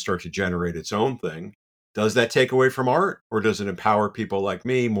it then start to generate its own thing? Does that take away from art, or does it empower people like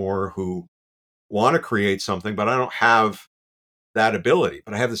me more, who want to create something, but I don't have that ability,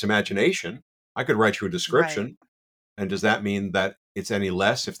 but I have this imagination? I could write you a Right. description, and does that mean that it's any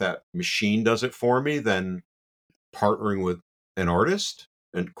less if that machine does it for me than partnering with an artist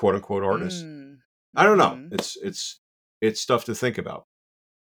and quote unquote artist? Mm. I don't know. Mhm. It's stuff to think about.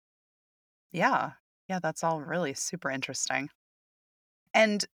 Yeah. Yeah, that's all really super interesting.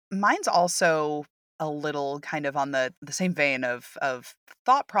 And mine's also a little kind of on the same vein of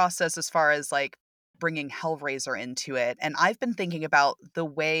thought process as far as, like, bringing Hellraiser into it, and I've been thinking about the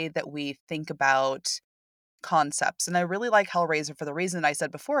way that we think about concepts. And I really like Hellraiser for the reason I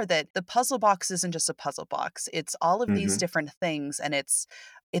said before, that the puzzle box isn't just a puzzle box. It's all of these Hmm. different things, and it's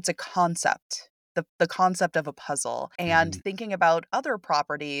a concept. The concept of a puzzle. And Hmm. thinking about other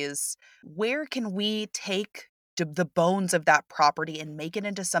properties, where can we take the bones of that property and make it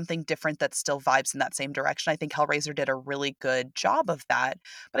into something different that still vibes in that same direction? I think Hellraiser did a really good job of that.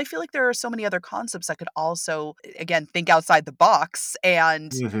 But I feel like there are so many other concepts that could also, again, think outside the box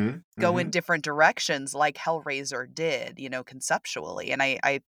and Hmm. go in Hmm. different directions like Hellraiser did, conceptually, and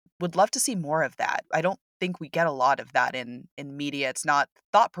I would love to see more of that. I don't think we get a lot of that in media. It's not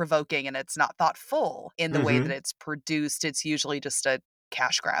thought-provoking and it's not thoughtful in the way that Hmm. it's produced. It's usually just a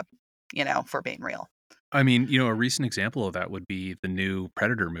cash grab, for being real. I mean, a recent example of that would be the new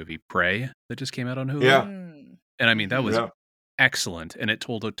Predator movie, Prey, that just came out on Hulu. Yeah. Mm. And I mean, that was Mhm. Yeah. excellent. And it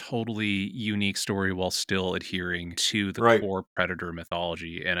told a totally unique story while still adhering to the Right. core Predator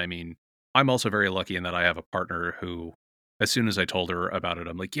mythology. And I mean, I'm also very lucky in that I have a partner who, as soon as I told her about it,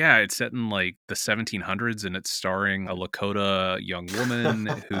 I'm like, yeah, it's set in like the 1700s and it's starring a Lakota young woman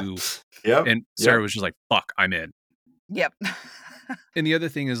who, Yep. and Sarah Yep. was just like, fuck, I'm in. Yep. And the other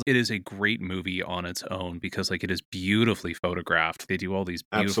thing is it is a great movie on its own because, like, it is beautifully photographed. They do all these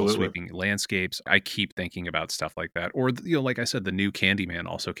beautiful Absolutely. sweeping landscapes. I keep thinking about stuff like that. Or, like I said, the new Candyman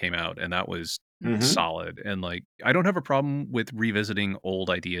also came out and that was Hmm. solid. And, like, I don't have a problem with revisiting old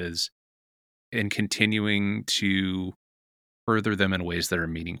ideas and continuing to further them in ways that are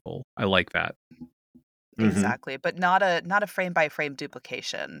meaningful. I like that. Exactly, but not a frame by frame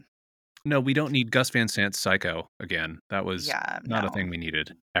duplication. No, we don't need Gus Van Sant's Psycho again. That was Yeah, not a no. thing we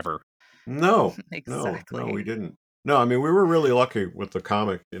needed ever. No, no, Exactly. we didn't. No, I mean, we were really lucky with the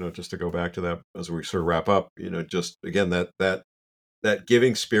comic, just to go back to that as we sort of wrap up, just again, that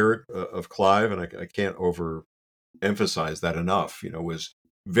giving spirit of Clive, and I can't overemphasize that enough, was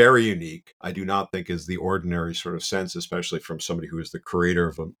very unique. I do not think is the ordinary sort of sense, especially from somebody who is the creator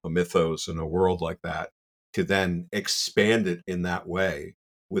of a mythos and a world like that, to then expand it in that way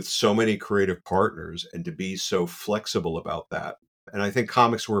with so many creative partners and to be so flexible about that. And I think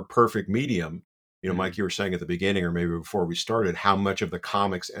comics were a perfect medium. Mike, you were saying at the beginning, or maybe before we started, how much of the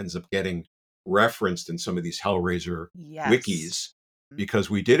comics ends up getting referenced in some of these Hellraiser Yes. wikis, because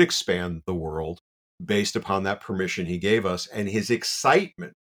we did expand the world based upon that permission he gave us and his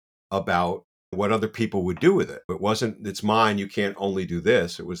excitement about what other people would do with it. It wasn't, it's mine, you can't only do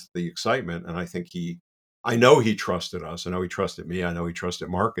this. It was the excitement. And I know he trusted us. I know he trusted me. I know he trusted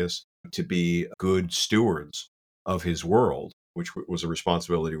Marcus to be good stewards of his world, which was a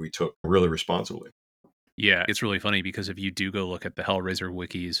responsibility we took really responsibly. Yeah, it's really funny because if you do go look at the Hellraiser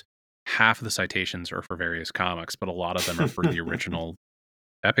wikis, half of the citations are for various comics, but a lot of them are for the original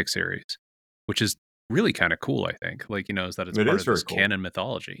Epic series, which is really kind of cool, I think. Is that it's It part is of very this cool. canon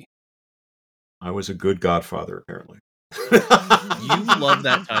mythology. I was a good godfather, apparently. You love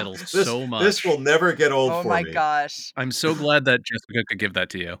that title so much. This will never get old Oh for my me. gosh. I'm so glad that Jessica could give that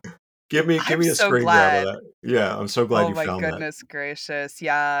to you. Give me I'm a so screen grab of glad. that. Yeah, I'm so glad Oh you my found that. goodness gracious,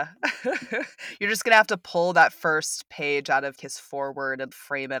 yeah. You're just gonna have to pull that first page out of his foreword and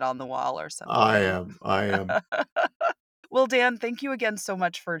frame it on the wall or I something. am. Well, Dan, thank you again so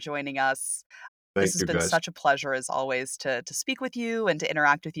much for joining us. This Thank has you, been guys. such a pleasure as always to speak with you and to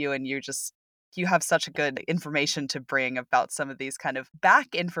interact with you, and you have such good information to bring about some of these kind of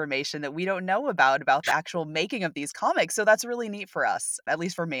back information that we don't know about the actual making of these comics. So that's really neat for us. At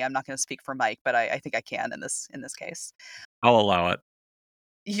least for me. I'm not going to speak for Mike, but I think I can in this case. I'll allow it.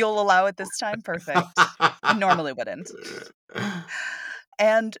 You'll allow it this time? Perfect. I normally wouldn't.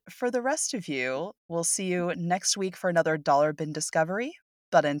 And for the rest of you, we'll see you next week for another Dollar Bin Discovery.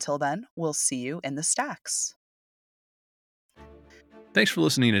 But until then, we'll see you in the stacks. Thanks for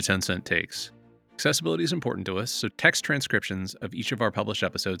listening to 10 Cent Takes. Accessibility is important to us, so text transcriptions of each of our published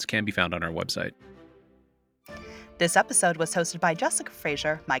episodes can be found on our website. This episode was hosted by Jessica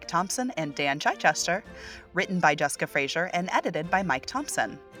Frazier, Mike Thompson, and Dan Chichester, written by Jessica Frazier and edited by Mike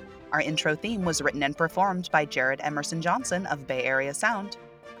Thompson. Our intro theme was written and performed by Jared Emerson Johnson of Bay Area Sound.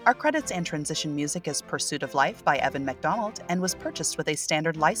 Our credits and transition music is Pursuit of Life by Evan McDonald and was purchased with a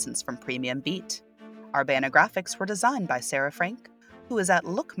standard license from Premium Beat. Our banner graphics were designed by Sarah Frank, who is at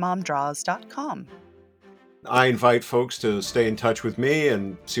lookmomdraws.com. I invite folks to stay in touch with me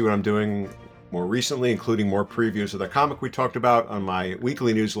and see what I'm doing more recently, including more previews of the comic we talked about on my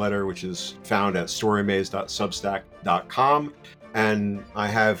weekly newsletter, which is found at storymaze.substack.com. And I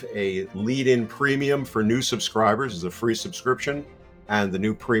have a lead-in premium for new subscribers as a free subscription. And the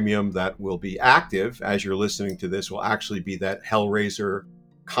new premium that will be active as you're listening to this will actually be that Hellraiser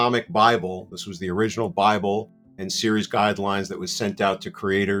comic Bible. This was the original Bible and series guidelines that was sent out to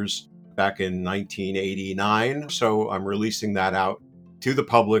creators back in 1989. So I'm releasing that out to the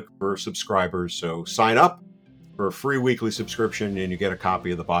public for subscribers. So sign up for a free weekly subscription and you get a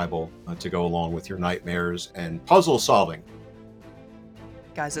copy of the Bible to go along with your nightmares and puzzle solving.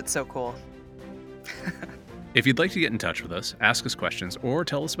 Guys, it's so cool. If you'd like to get in touch with us, ask us questions, or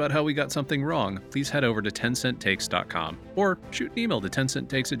tell us about how we got something wrong, please head over to 10centtakes.com or shoot an email to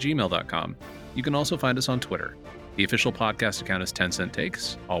 10centtakes@gmail.com. You can also find us on Twitter. The official podcast account is 10 Cent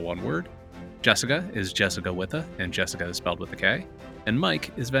Takes, all one word. Jessica is Jessica Witha, and Jessica is spelled with a K. And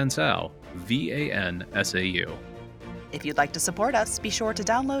Mike is Vansau, Vansau. If you'd like to support us, be sure to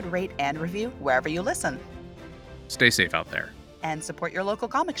download, rate, and review wherever you listen. Stay safe out there. And support your local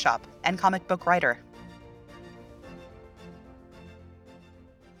comic shop and comic book writer.